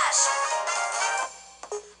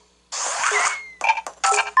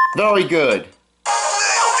 Very good.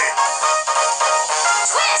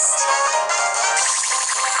 Twist.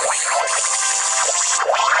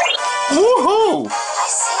 Woohoo! I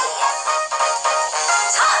see.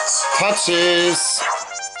 Touch. Touches.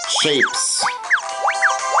 Shapes.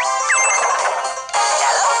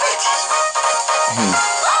 Hello, Betty.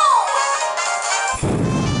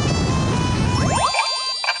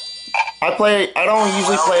 I don't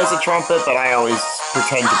usually play as a trumpet, but I always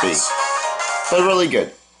pretend to be. They're really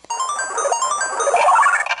good.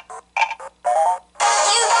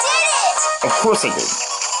 You did it! Of course I did.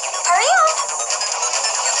 Hurry up.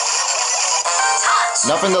 Touch.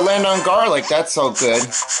 Nothing to land on garlic, that's so good.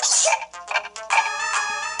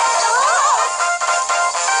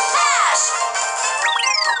 Mash.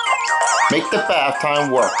 Make the bath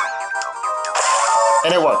time work.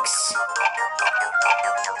 And it works.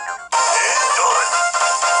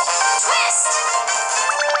 Twist.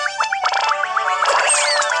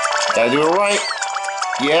 Gotta do it right.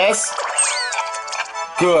 Yes.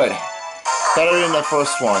 Good. Better than the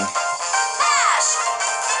first one. Mash.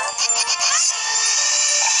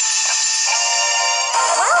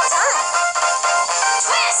 Well done.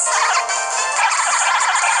 Twist.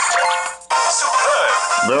 Superb!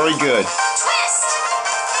 Very good. Twist.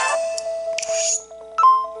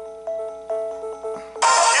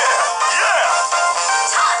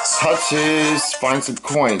 Touch. Touches. Find some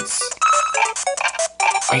coins.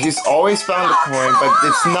 I just always found a coin, but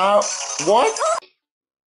it's not... What?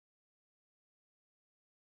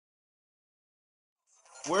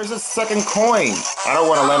 Where's the second coin? I don't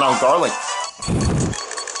want to land on garlic.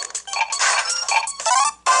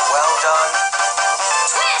 Well done.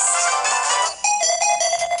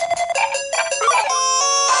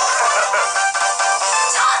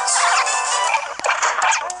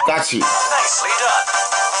 Got you. Nicely done.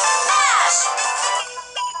 Mash!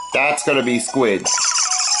 That's gonna be squid. Nailed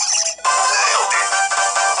it.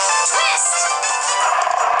 Twist!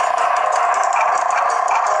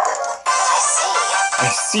 I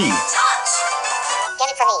see. Touch! Get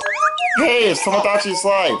it for me. Hey, it's Tomodachi's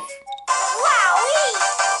life. Wowee!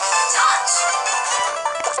 Touch!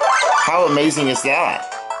 How amazing is that?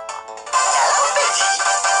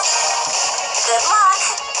 Good luck!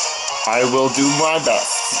 I will do my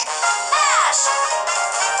best. Mash!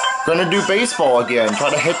 Gonna do baseball again. Try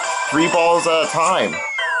to hit 3 balls at a time.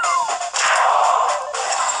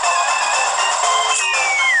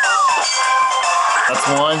 That's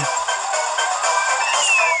 1.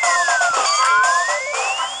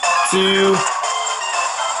 2.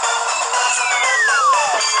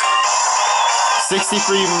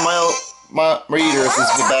 63 meters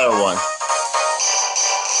is the better one.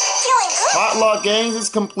 Feeling good? Potluck Gangs is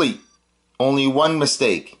complete. Only 1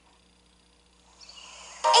 mistake.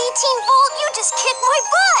 18-volt, you just kicked my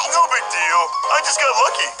butt! No big deal. I just got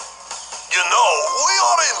lucky. You know, we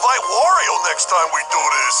ought to invite Wario next time we do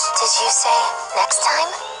this. Did you say next time?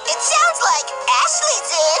 It sounds like Ashley's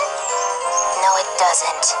in. No, it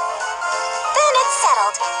doesn't. Then it's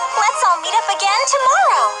settled. Let's all meet up again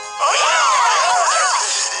tomorrow. Oh,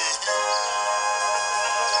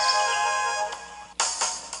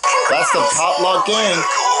 That's the Potluck Gang.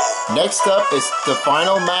 Cool. Next up is the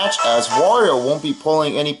final match, as Wario won't be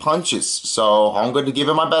pulling any punches, so I'm going to give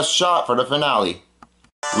it my best shot for the finale.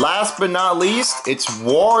 Last but not least, it's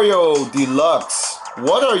Wario Deluxe.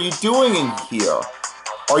 What are you doing in here?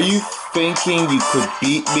 Are you thinking you could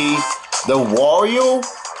beat me, the Wario?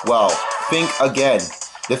 Well, think again.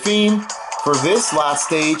 The theme for this last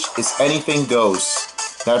stage is anything goes.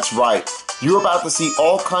 That's right, you're about to see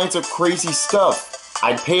all kinds of crazy stuff.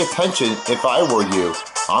 I'd pay attention if I were you.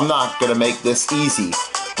 I'm not gonna make this easy.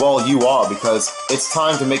 Well, you are, because it's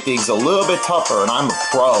time to make things a little bit tougher, and I'm a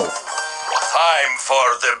pro. Time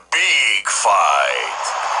for the big fight.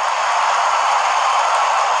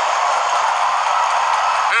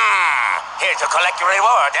 Here to collect your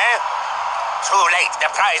reward, eh? Too late. The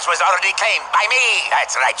prize was already claimed by me.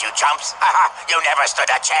 That's right, you chumps. You never stood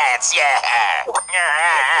a chance, yeah.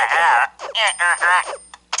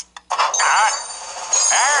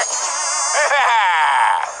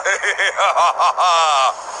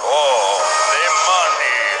 Oh, the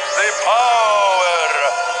money, the power.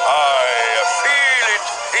 I feel it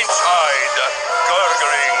inside,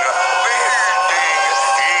 gurgling, building.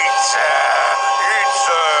 It's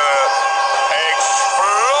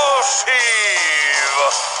explosive.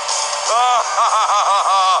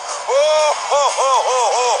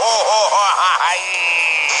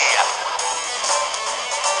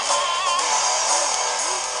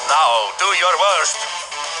 Now do your worst.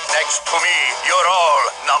 Next to me, you're all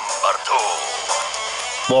number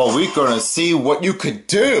 2. Well, we're gonna see what you could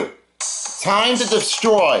do. Time to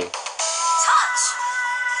destroy. Touch!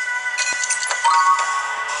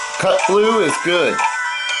 Cut blue is good. You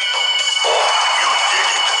did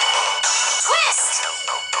it. Twist!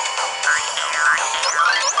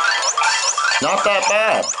 Not that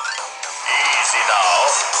bad. Easy now.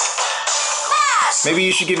 Mash! Maybe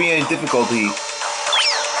you should give me a difficulty.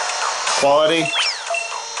 Quality.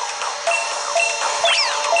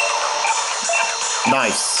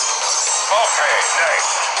 Nice. Okay,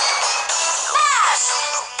 next. Mash!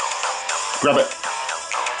 Grab it.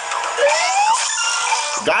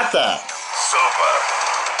 Got that. Super.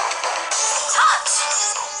 Touch!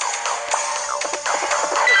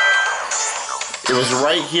 It was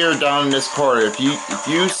right here down in this corner. If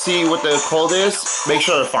you see what the code is, make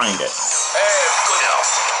sure to find it. Good enough.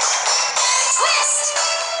 Twist!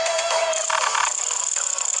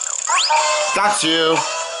 Got you.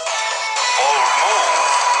 Bold move.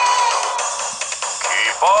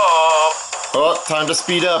 Keep up. Oh, time to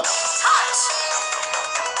speed up. Touch!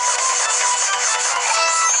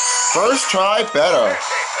 First try better.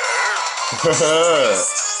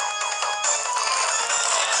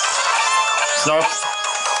 Snarf.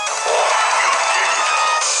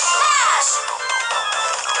 Mash!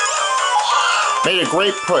 Made a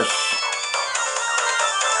great push.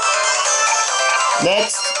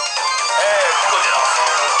 Next. Good enough.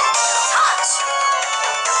 Touch!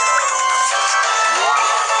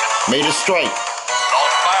 Made a strike.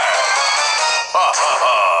 Not bad. Ha ha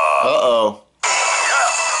ha. Uh-oh.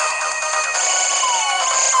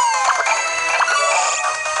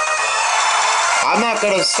 I'm not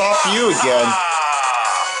gonna stop you again.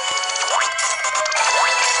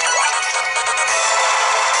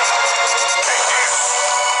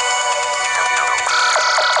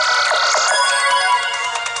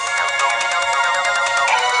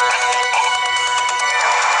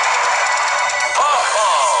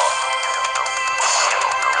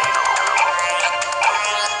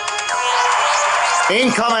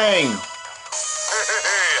 Incoming!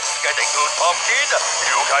 Getting good, pumpkin?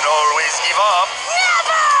 You can always give up.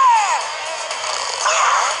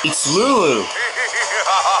 It's Lulu. Silver,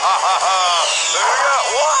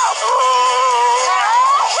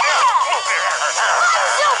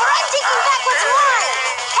 I'm taking back what's mine!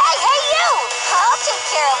 Hey, you! I'll take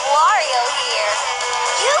care of Wario here.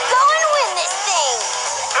 You go and win this thing!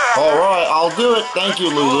 Alright, I'll do it. Thank you,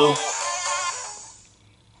 Lulu.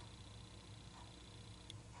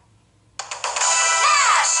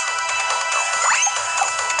 Smash!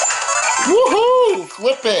 Woohoo!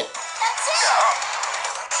 Flip it. That's it!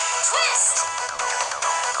 Twist!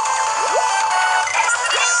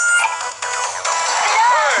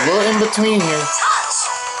 A little in between here. Touch!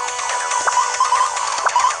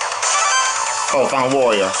 Oh, found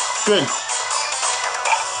Warrior. Good. Good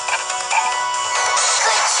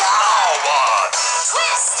job! Now what?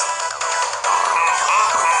 Twist!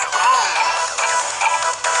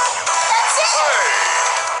 That's it!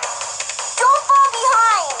 Don't fall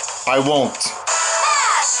behind! I won't.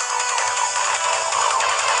 Smash!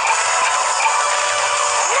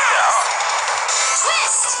 Nice!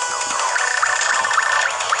 Twist!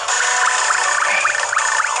 Great!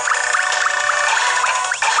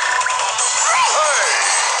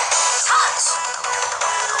 Touch!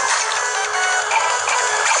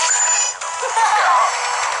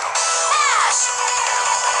 Smash!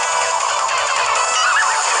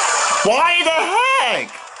 Why the heck?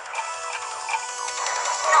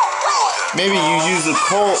 No way! Maybe you used the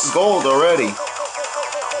gold already. Alright!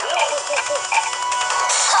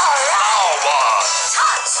 Now what?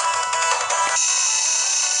 Touch!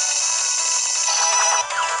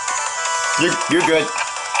 You're good.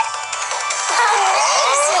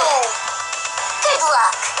 Amazing! Good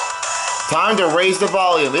luck! Time to raise the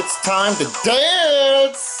volume. It's time to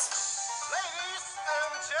dance. Ladies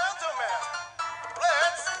and gentlemen,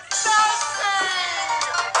 let's dancing!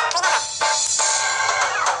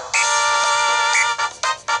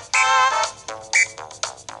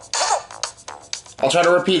 I'll try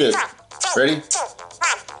to repeat it. Ready? Nice!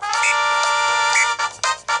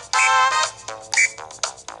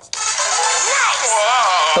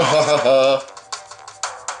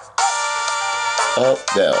 Up,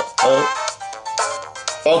 down, up.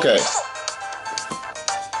 Okay.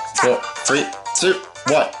 So, 3, 2, 1.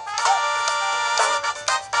 Good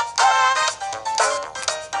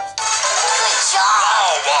job! Now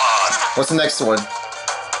what? What's the next one?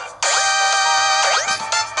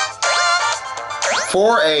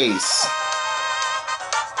 4 A's.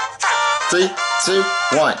 3, 2,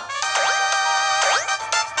 1.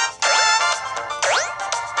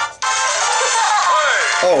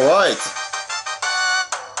 All right.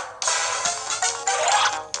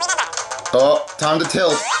 Oh, time to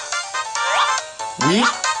tilt. Whip,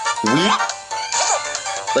 whip.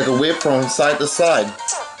 Like a whip from side to side.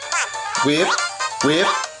 Whip, whip,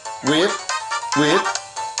 whip, whip.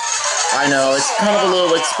 I know, it's kind of a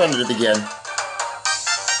little expended again.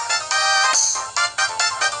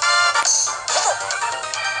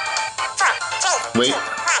 Wait.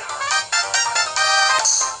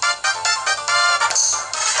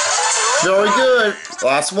 Very good.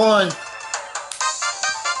 Last one.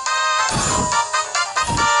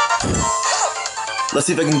 Let's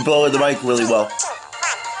see if I can blow the mic really well.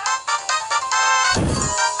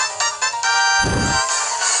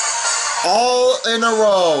 All in a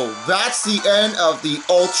row. That's the end of the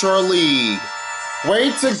Ultra League.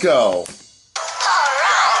 Way to go.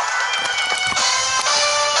 Alright!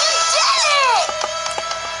 You did it!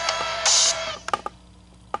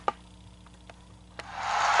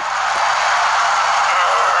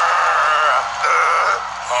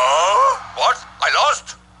 Huh? What? I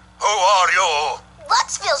lost? Who are you?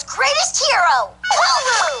 Luxville's greatest hero,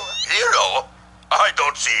 Lulu! Hero? I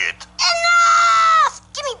don't see it. Enough!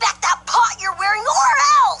 Give me back that pot you're wearing or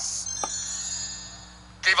else!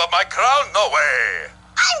 Give up my crown? No way.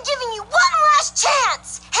 I'm giving you one last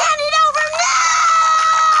chance! Hand it over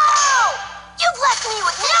now! You've left me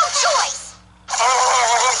with no choice!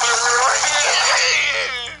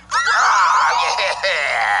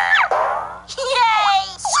 Yay!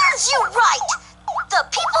 Serves you right! The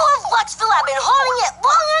people of Luxville have been holding it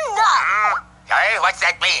long enough! Hey, what's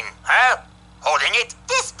that mean? Huh? Holding it?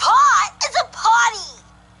 This pot is a potty!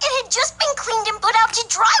 It had just been cleaned and put out to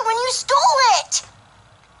dry when you stole it!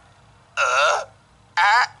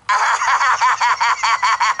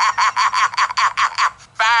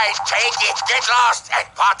 Fine, take it, get lost, and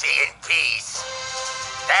party in peace.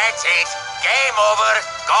 That's it. Game over.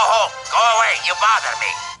 Go home. Go away. You bother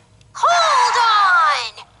me. Hold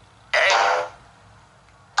on! Eh?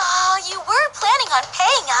 You were planning on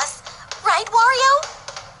paying us, right, Wario?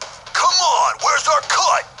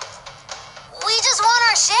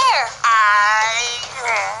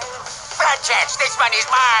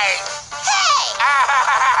 Hey!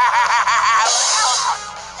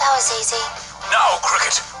 That was easy. Now,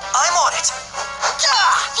 Cricket, I'm on it.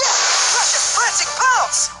 Precious frantic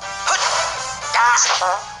pounce.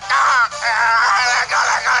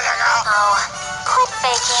 Oh, quit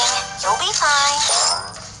faking. You'll be fine.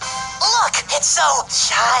 Look, it's so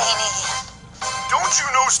shiny. Don't you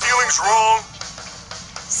know stealing's wrong?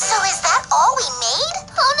 So is that all we made?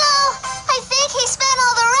 Oh no, I think he spent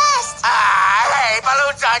all the rest. Hey,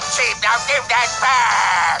 balloons aren't cheap. Now give that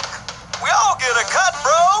back. We all get a cut,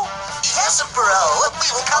 bro. Yes, bro. We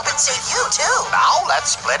will compensate you too. Now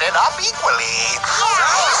let's split it up equally.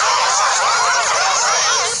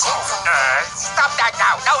 Stop that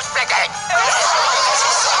now. No splitting.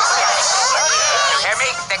 You hear me?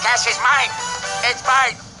 The cash is mine. It's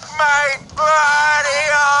mine. My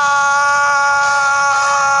bloody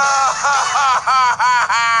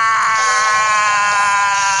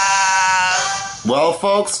Well,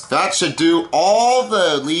 folks, that should do all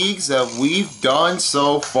the leagues that we've done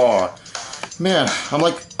so far. Man, I'm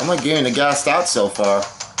like getting gassed out so far.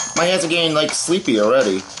 My hands are getting like sleepy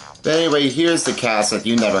already. But anyway, here's the cast if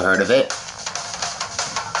you never heard of it.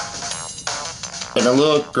 And the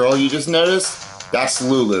little girl you just noticed, that's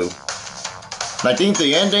Lulu. And I think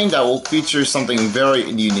the ending that will feature something very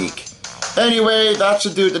unique. Anyway, that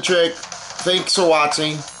should do the trick. Thanks for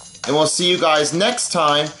watching, and we'll see you guys next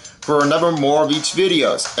time for another more of each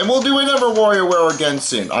videos. And we'll do another Warioware again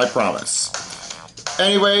soon, I promise.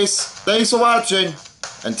 Anyways, thanks for watching.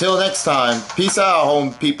 Until next time, peace out,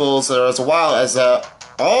 home peoples, as well as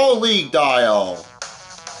all league dial.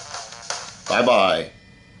 Bye-bye.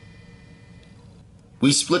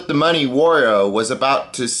 We split the money Wario was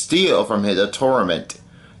about to steal from the tournament.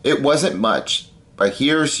 It wasn't much, but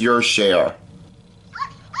here's your share.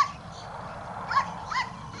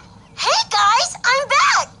 Hey guys, I'm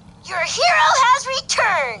back. Your hero has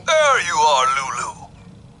returned. There you are, Lulu.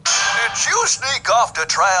 Did you sneak off to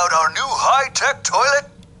try out our new high-tech toilet?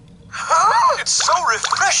 Huh? It's so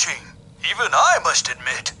refreshing. Even I must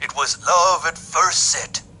admit, it was love at first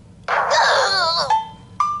sight. Ugh.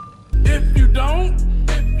 If you don't,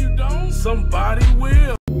 somebody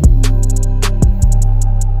will.